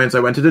get the points, I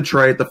went to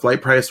Detroit. The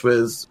flight price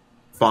was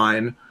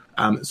fine.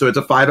 So it's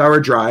a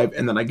 5-hour drive,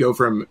 and then I go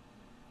from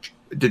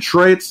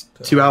Detroit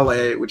to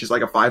LA, which is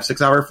like a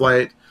 5-6 hour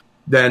flight.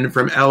 Then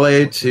from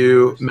LA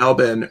to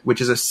Melbourne, which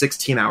is a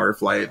 16-hour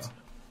flight.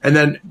 And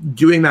then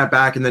doing that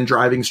back and then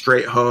driving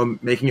straight home,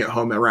 making it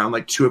home around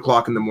like 2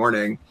 o'clock in the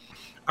morning.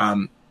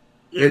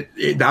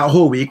 That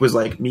whole week was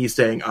like me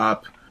staying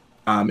up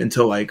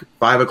until like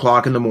 5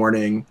 o'clock in the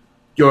morning,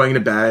 going to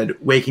bed,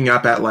 waking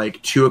up at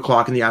like 2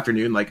 o'clock in the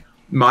afternoon. Like,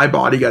 my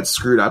body got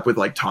screwed up with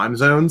like time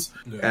zones,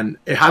 and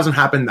it hasn't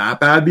happened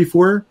that bad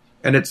before.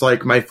 And it's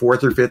like my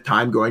 4th or 5th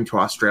time going to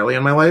Australia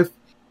in my life.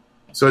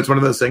 So it's one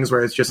of those things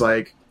where it's just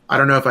like, I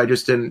don't know if I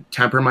just didn't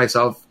temper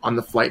myself on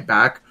the flight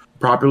back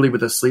properly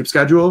with a sleep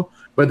schedule,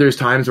 but there's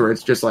times where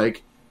it's just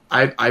like,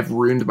 I've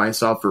ruined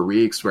myself for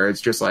weeks where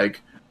it's just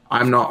like,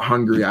 I'm not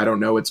hungry. I don't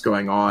know what's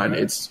going on.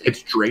 Right.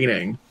 It's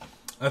draining.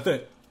 I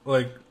think,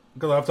 like,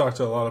 because I've talked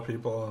to a lot of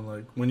people, and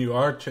like, when you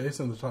are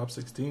chasing the top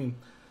 16,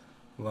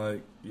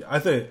 like, I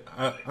think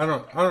I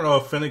don't know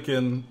if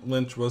Finnegan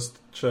Lynch was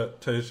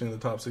chasing the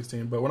top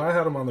 16, but when I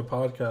had him on the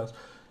podcast,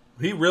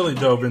 he really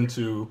dove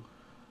into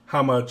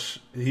how much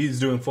he's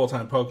doing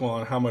full-time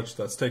Pokemon, how much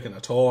that's taking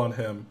a toll on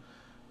him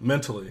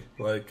mentally.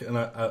 Like, and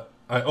I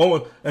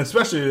almost, and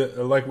especially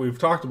like we've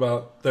talked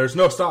about, there's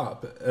no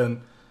stop,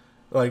 and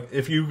like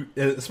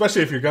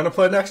especially if you're gonna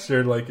play next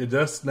year, like, it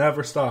just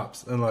never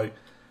stops. And like,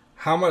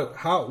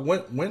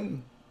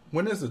 when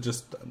is it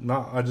just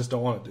not? I just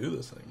don't want to do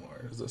this anymore.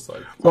 Is this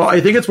like? Well,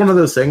 I think it's one of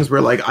those things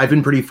where like I've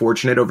been pretty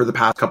fortunate over the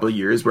past couple of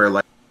years where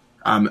like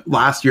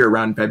last year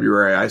around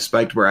February I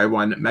spiked where I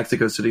won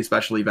Mexico City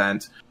special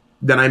event.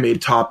 Then I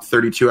made top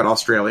 32 at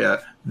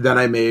Australia. Then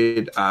I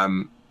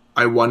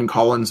won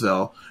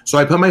Collinsville. So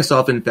I put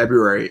myself in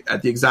February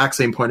at the exact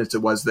same point as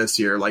it was this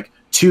year, like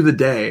to the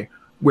day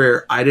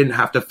where I didn't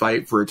have to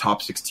fight for a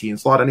top 16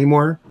 slot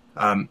anymore.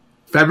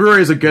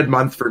 February is a good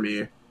month for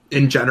me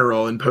in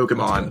general in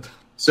Pokemon.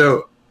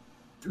 So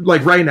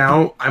like right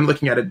now I'm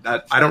looking at it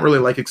that I don't really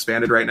like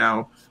Expanded right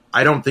now.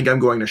 I don't think I'm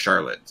going to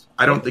Charlotte.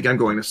 I don't think I'm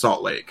going to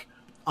Salt Lake.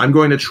 I'm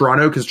going to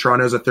Toronto because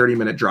Toronto is a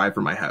 30-minute drive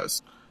from my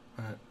house.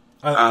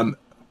 I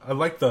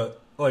like the,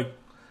 like,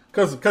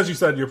 because you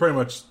said you're pretty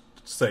much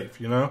safe,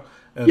 you know?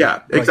 And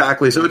yeah,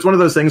 exactly. So it's one of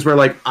those things where,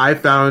 like, I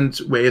found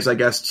ways, I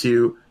guess,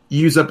 to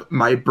use up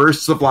my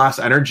bursts of lost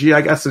energy,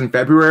 I guess, in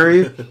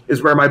February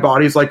is where my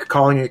body's, like,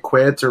 calling it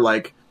quits, or,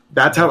 like,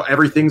 that's how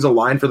everything's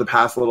aligned for the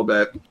past little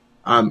bit.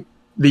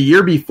 The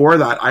year before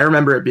that, I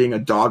remember it being a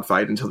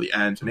dogfight until the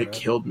end, and it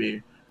killed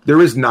me. There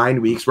was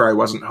 9 weeks where I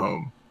wasn't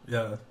home.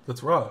 Yeah,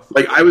 that's rough.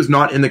 Like, I was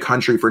not in the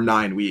country for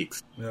 9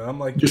 weeks. Yeah, I'm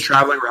like... just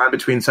traveling around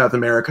between South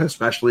America,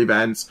 special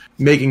events,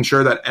 making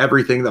sure that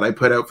everything that I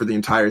put out for the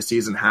entire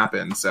season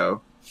happened,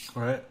 so...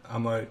 Right?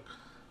 I'm like...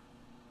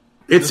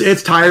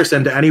 It's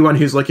tiresome to anyone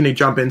who's looking to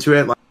jump into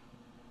it. Like,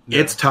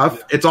 it's tough.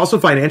 Yeah. It's also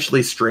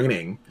financially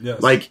straining.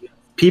 Yes. Like,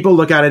 people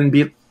look at it and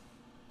be...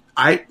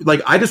 I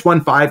just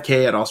won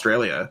 5K at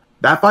Australia.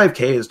 That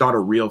 5K is not a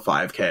real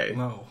 5K.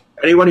 No.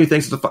 Anyone who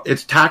thinks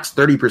it's taxed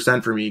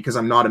 30% for me because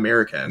I'm not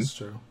American. That's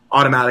true.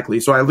 Automatically.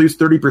 So I lose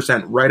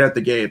 30% right out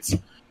the gates.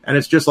 And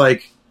it's just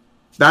like,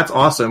 that's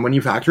awesome. When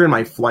you factor in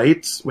my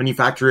flights, when you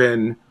factor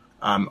in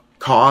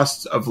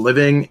costs of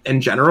living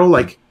in general,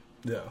 like,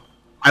 yeah,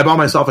 I bought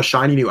myself a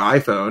shiny new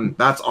iPhone.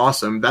 That's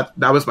awesome. That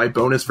was my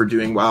bonus for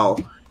doing well.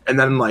 And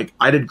then, like,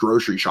 I did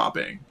grocery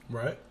shopping.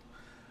 Right.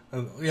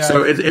 Yeah.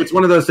 So it's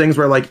one of those things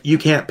where, like, you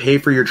can't pay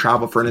for your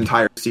travel for an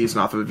entire season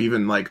off of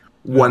even, like,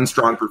 one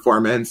strong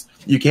performance.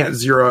 You can't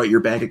zero out your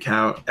bank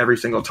account every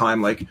single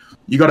time. Like,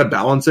 you got to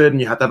balance it,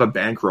 and you have to have a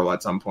bankroll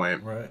at some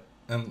point. Right.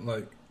 And,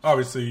 like,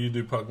 obviously you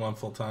do Pokemon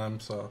full time,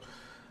 so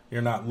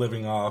you're not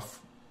living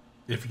off.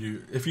 If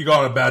you go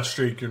on a bad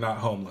streak, you're not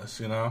homeless,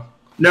 you know?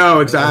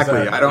 No,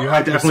 exactly.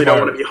 I definitely don't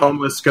want to be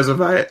homeless because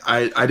if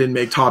I didn't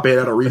make top 8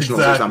 at a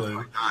regional or something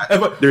like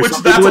that.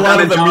 That's a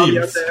lot of the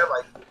memes.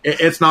 Like,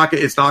 it's not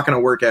going to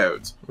work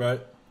out.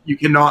 Right. You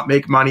cannot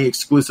make money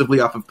exclusively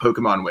off of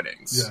Pokemon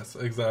winnings. Yes,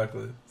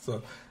 exactly.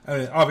 So, I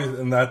mean,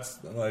 obviously, and that's,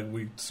 like,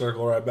 we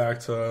circle right back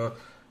to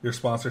your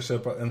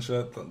sponsorship and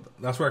shit.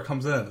 That's where it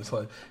comes in. It's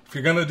like, if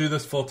you're going to do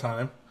this full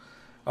time,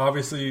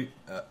 obviously,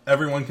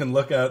 everyone can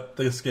look at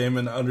this game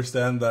and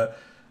understand that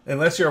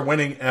unless you're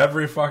winning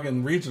every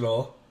fucking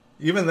regional,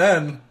 even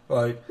then,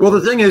 like, well,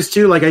 the thing is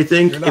too, like, I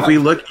think You're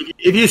not-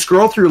 if you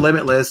scroll through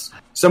Limitless,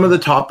 some of the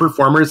top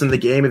performers in the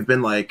game have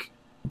been like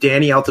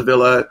Danny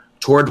Altavilla,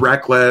 Tord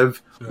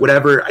Reklev,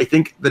 whatever. I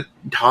think the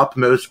top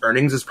most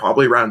earnings is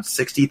probably around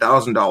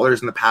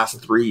 $60,000 in the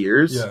past 3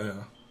 years. yeah.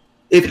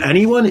 If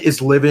anyone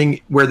is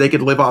living where they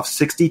could live off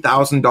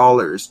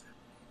 $60,000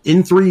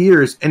 in 3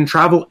 years and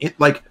travel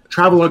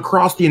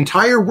across the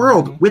entire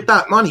world with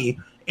that money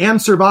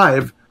and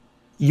survive,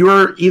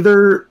 you're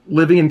either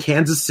living in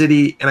Kansas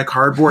City in a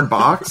cardboard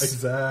box,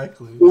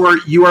 Exactly. or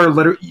you are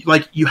literally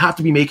like, you have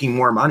to be making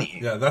more money.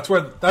 Yeah, that's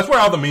where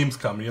all the memes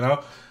come.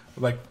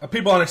 Like,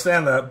 people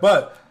understand that,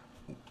 but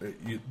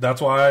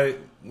that's why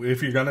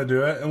if you're gonna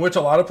do it, and which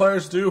a lot of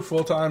players do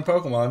full time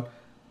Pokemon,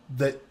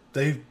 that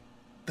they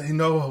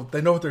know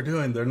what they're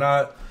doing. They're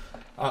not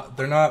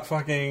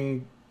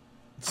fucking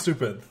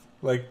stupid.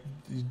 Like,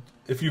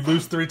 if you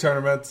lose 3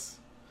 tournaments,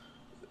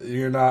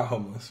 you're not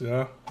homeless.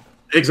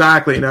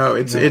 Exactly. No,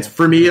 it's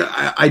for me.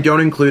 I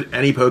don't include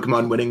any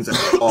Pokemon winnings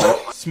at all.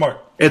 Smart.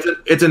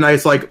 It's a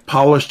nice like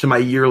polish to my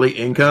yearly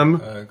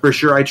income. For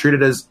sure, I treat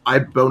it as I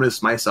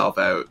bonus myself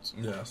out.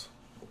 Yes.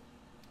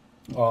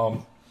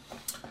 All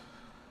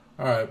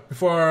right.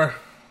 Before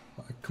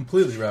I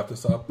completely wrap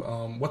this up,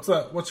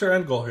 what's your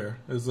end goal here?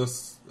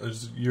 Is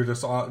you're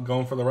just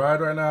going for the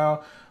ride right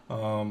now?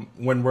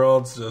 Win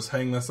Worlds, just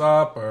hang this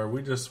up, or are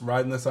we just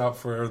riding this out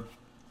for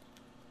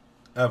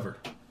ever?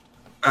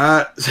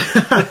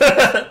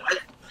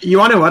 You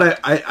want to know what?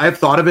 I've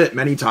thought of it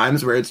many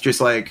times where it's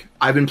just like,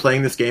 I've been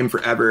playing this game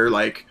forever.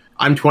 Like,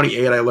 I'm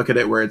 28. I look at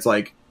it where it's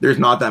like, there's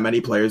not that many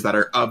players that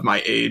are of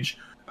my age.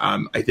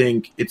 I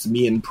think it's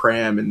me and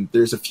Pram, and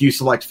there's a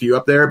select few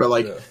up there, but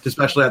like,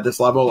 especially at this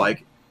level,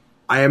 like,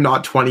 I am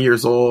not 20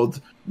 years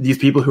old. These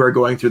people who are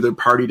going through their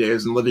party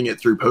days and living it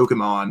through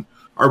Pokemon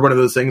are one of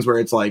those things where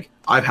it's like,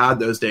 I've had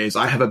those days.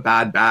 I have a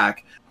bad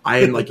back. I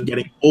am like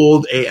getting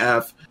old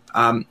AF.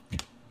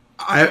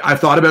 I've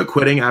thought about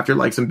quitting after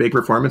like some big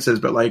performances,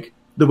 but like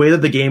the way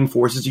that the game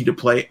forces you to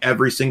play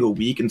every single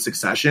week in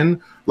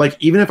succession, like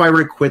even if I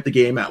were to quit the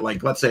game at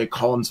like, let's say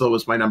Collinsville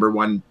was my number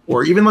one,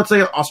 or even let's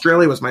say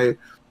Australia was my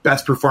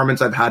best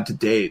performance I've had to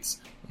date,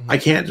 I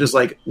can't just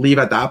like leave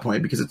at that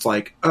point, because it's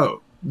like,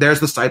 oh,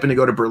 there's the stipend to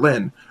go to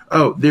Berlin.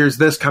 Oh, there's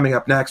this coming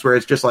up next, where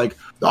it's just like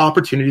the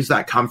opportunities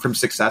that come from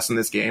success in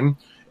this game.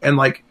 And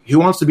like, who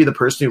wants to be the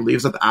person who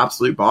leaves at the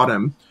absolute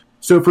bottom?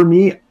 So for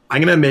me,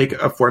 I'm going to make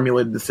a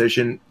formulated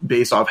decision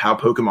based off how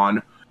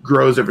Pokemon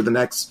grows over the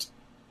next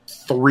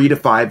 3 to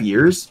 5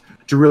 years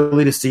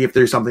to see if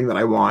there's something that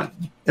I want,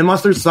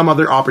 unless there's some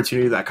other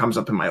opportunity that comes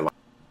up in my life.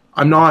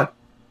 I'm not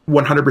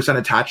 100%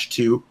 attached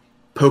to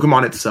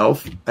Pokemon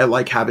itself. I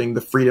like having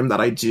the freedom that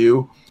I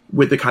do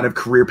with the kind of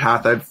career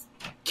path I've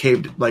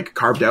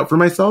carved out for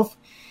myself.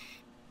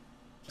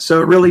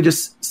 So really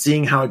just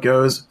seeing how it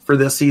goes for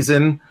this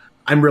season.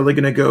 I'm really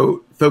going to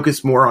go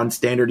focus more on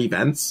standard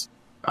events.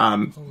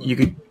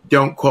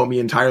 Don't quote me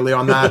entirely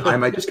on that. I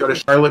might just go to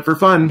Charlotte for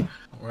fun.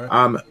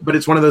 Right. But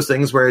it's one of those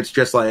things where it's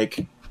just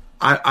like,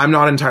 I'm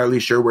not entirely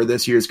sure where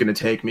this year is going to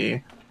take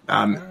me.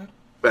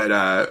 But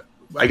I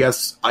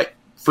guess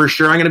for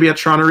sure I'm going to be at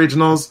Toronto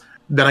Regionals.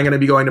 Then I'm going to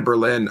be going to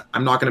Berlin.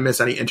 I'm not going to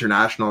miss any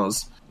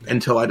internationals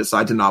until I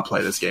decide to not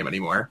play this game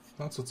anymore.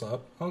 That's what's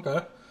up. Okay.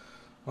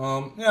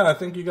 Yeah, I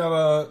think you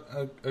got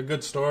a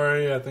good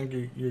story. I think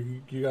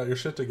you got your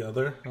shit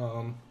together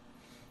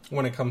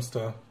when it comes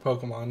to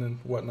Pokemon and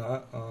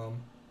whatnot.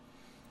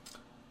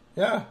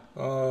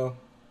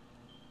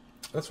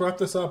 Let's wrap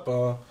this up.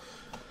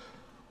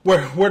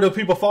 Where do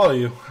people follow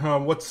you?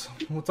 What's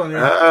on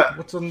your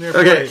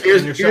okay?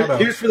 Here's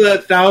here's for the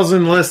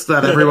 1,000 list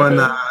that everyone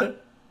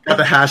got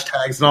the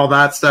hashtags and all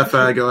that stuff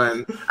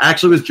going. I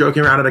actually was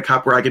joking around at a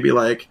cup where I could be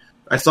like,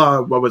 I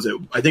saw, what was it?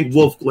 I think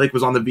Wolf Blake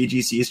was on the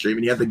VGC stream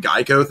and he had the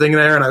Geico thing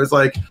there, and I was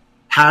like,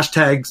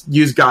 hashtags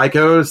use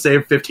Geico,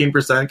 save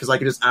 15%, because I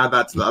could just add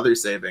that to the other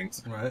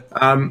savings. Right.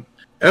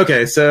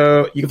 Okay,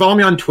 so you can follow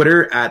me on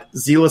Twitter at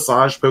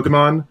ZLasage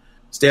Pokemon.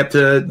 Stay up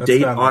to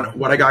date on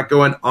what I got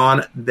going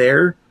on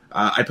there.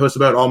 I post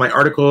about all my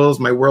articles,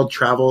 my world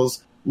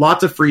travels,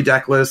 lots of free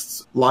deck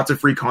lists, lots of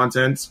free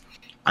content.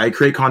 I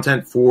create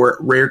content for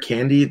Rare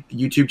Candy, the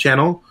YouTube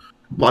channel.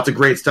 Lots of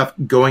great stuff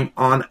going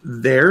on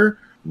there.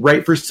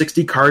 Write for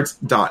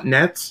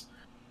 60cards.net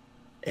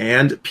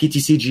and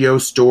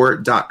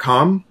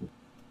ptcgostore.com.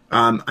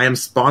 I am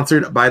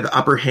sponsored by the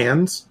Upper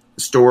Hands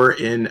store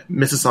in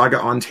Mississauga,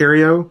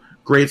 Ontario.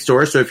 Great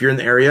store. So if you're in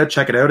the area,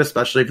 check it out,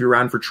 especially if you're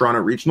around for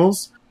Toronto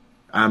Regionals.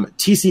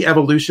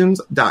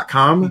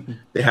 tcevolutions.com.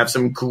 They have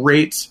some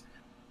great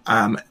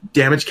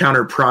damage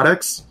counter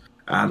products.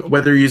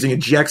 Whether you're using a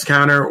GX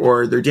counter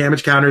or their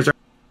damage counters are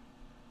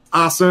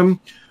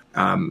awesome.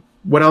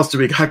 What else do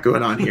we got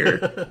going on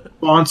here?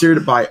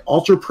 Sponsored by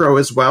Ultra Pro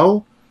as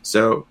well.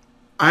 So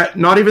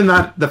not even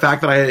that, the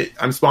fact that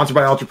I'm sponsored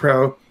by Ultra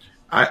Pro.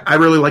 I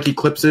really like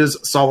Eclipse's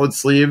solid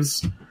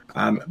sleeves.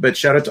 But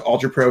shout out to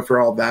Ultra Pro for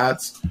all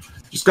that.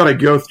 Just got to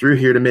go through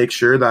here to make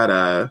sure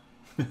that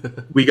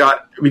we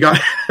got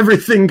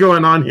everything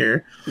going on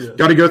here. Yeah.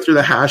 Got to go through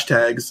the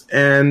hashtags,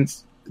 and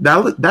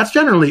that's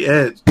generally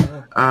it.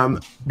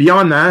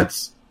 Beyond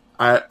that,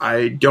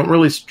 I don't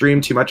really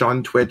stream too much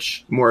on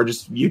Twitch, more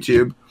just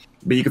YouTube.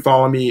 But you can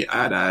follow me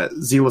at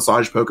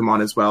Zelasage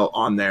Pokemon as well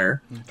on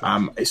there.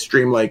 Okay. I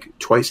stream like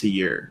twice a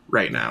year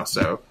right now,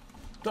 so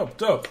dope.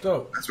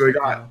 That's what we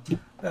got.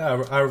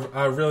 Yeah,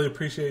 I really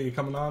appreciate you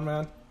coming on,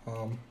 man.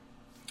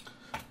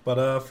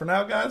 But for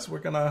now, guys, we're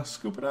gonna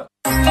scoop it up.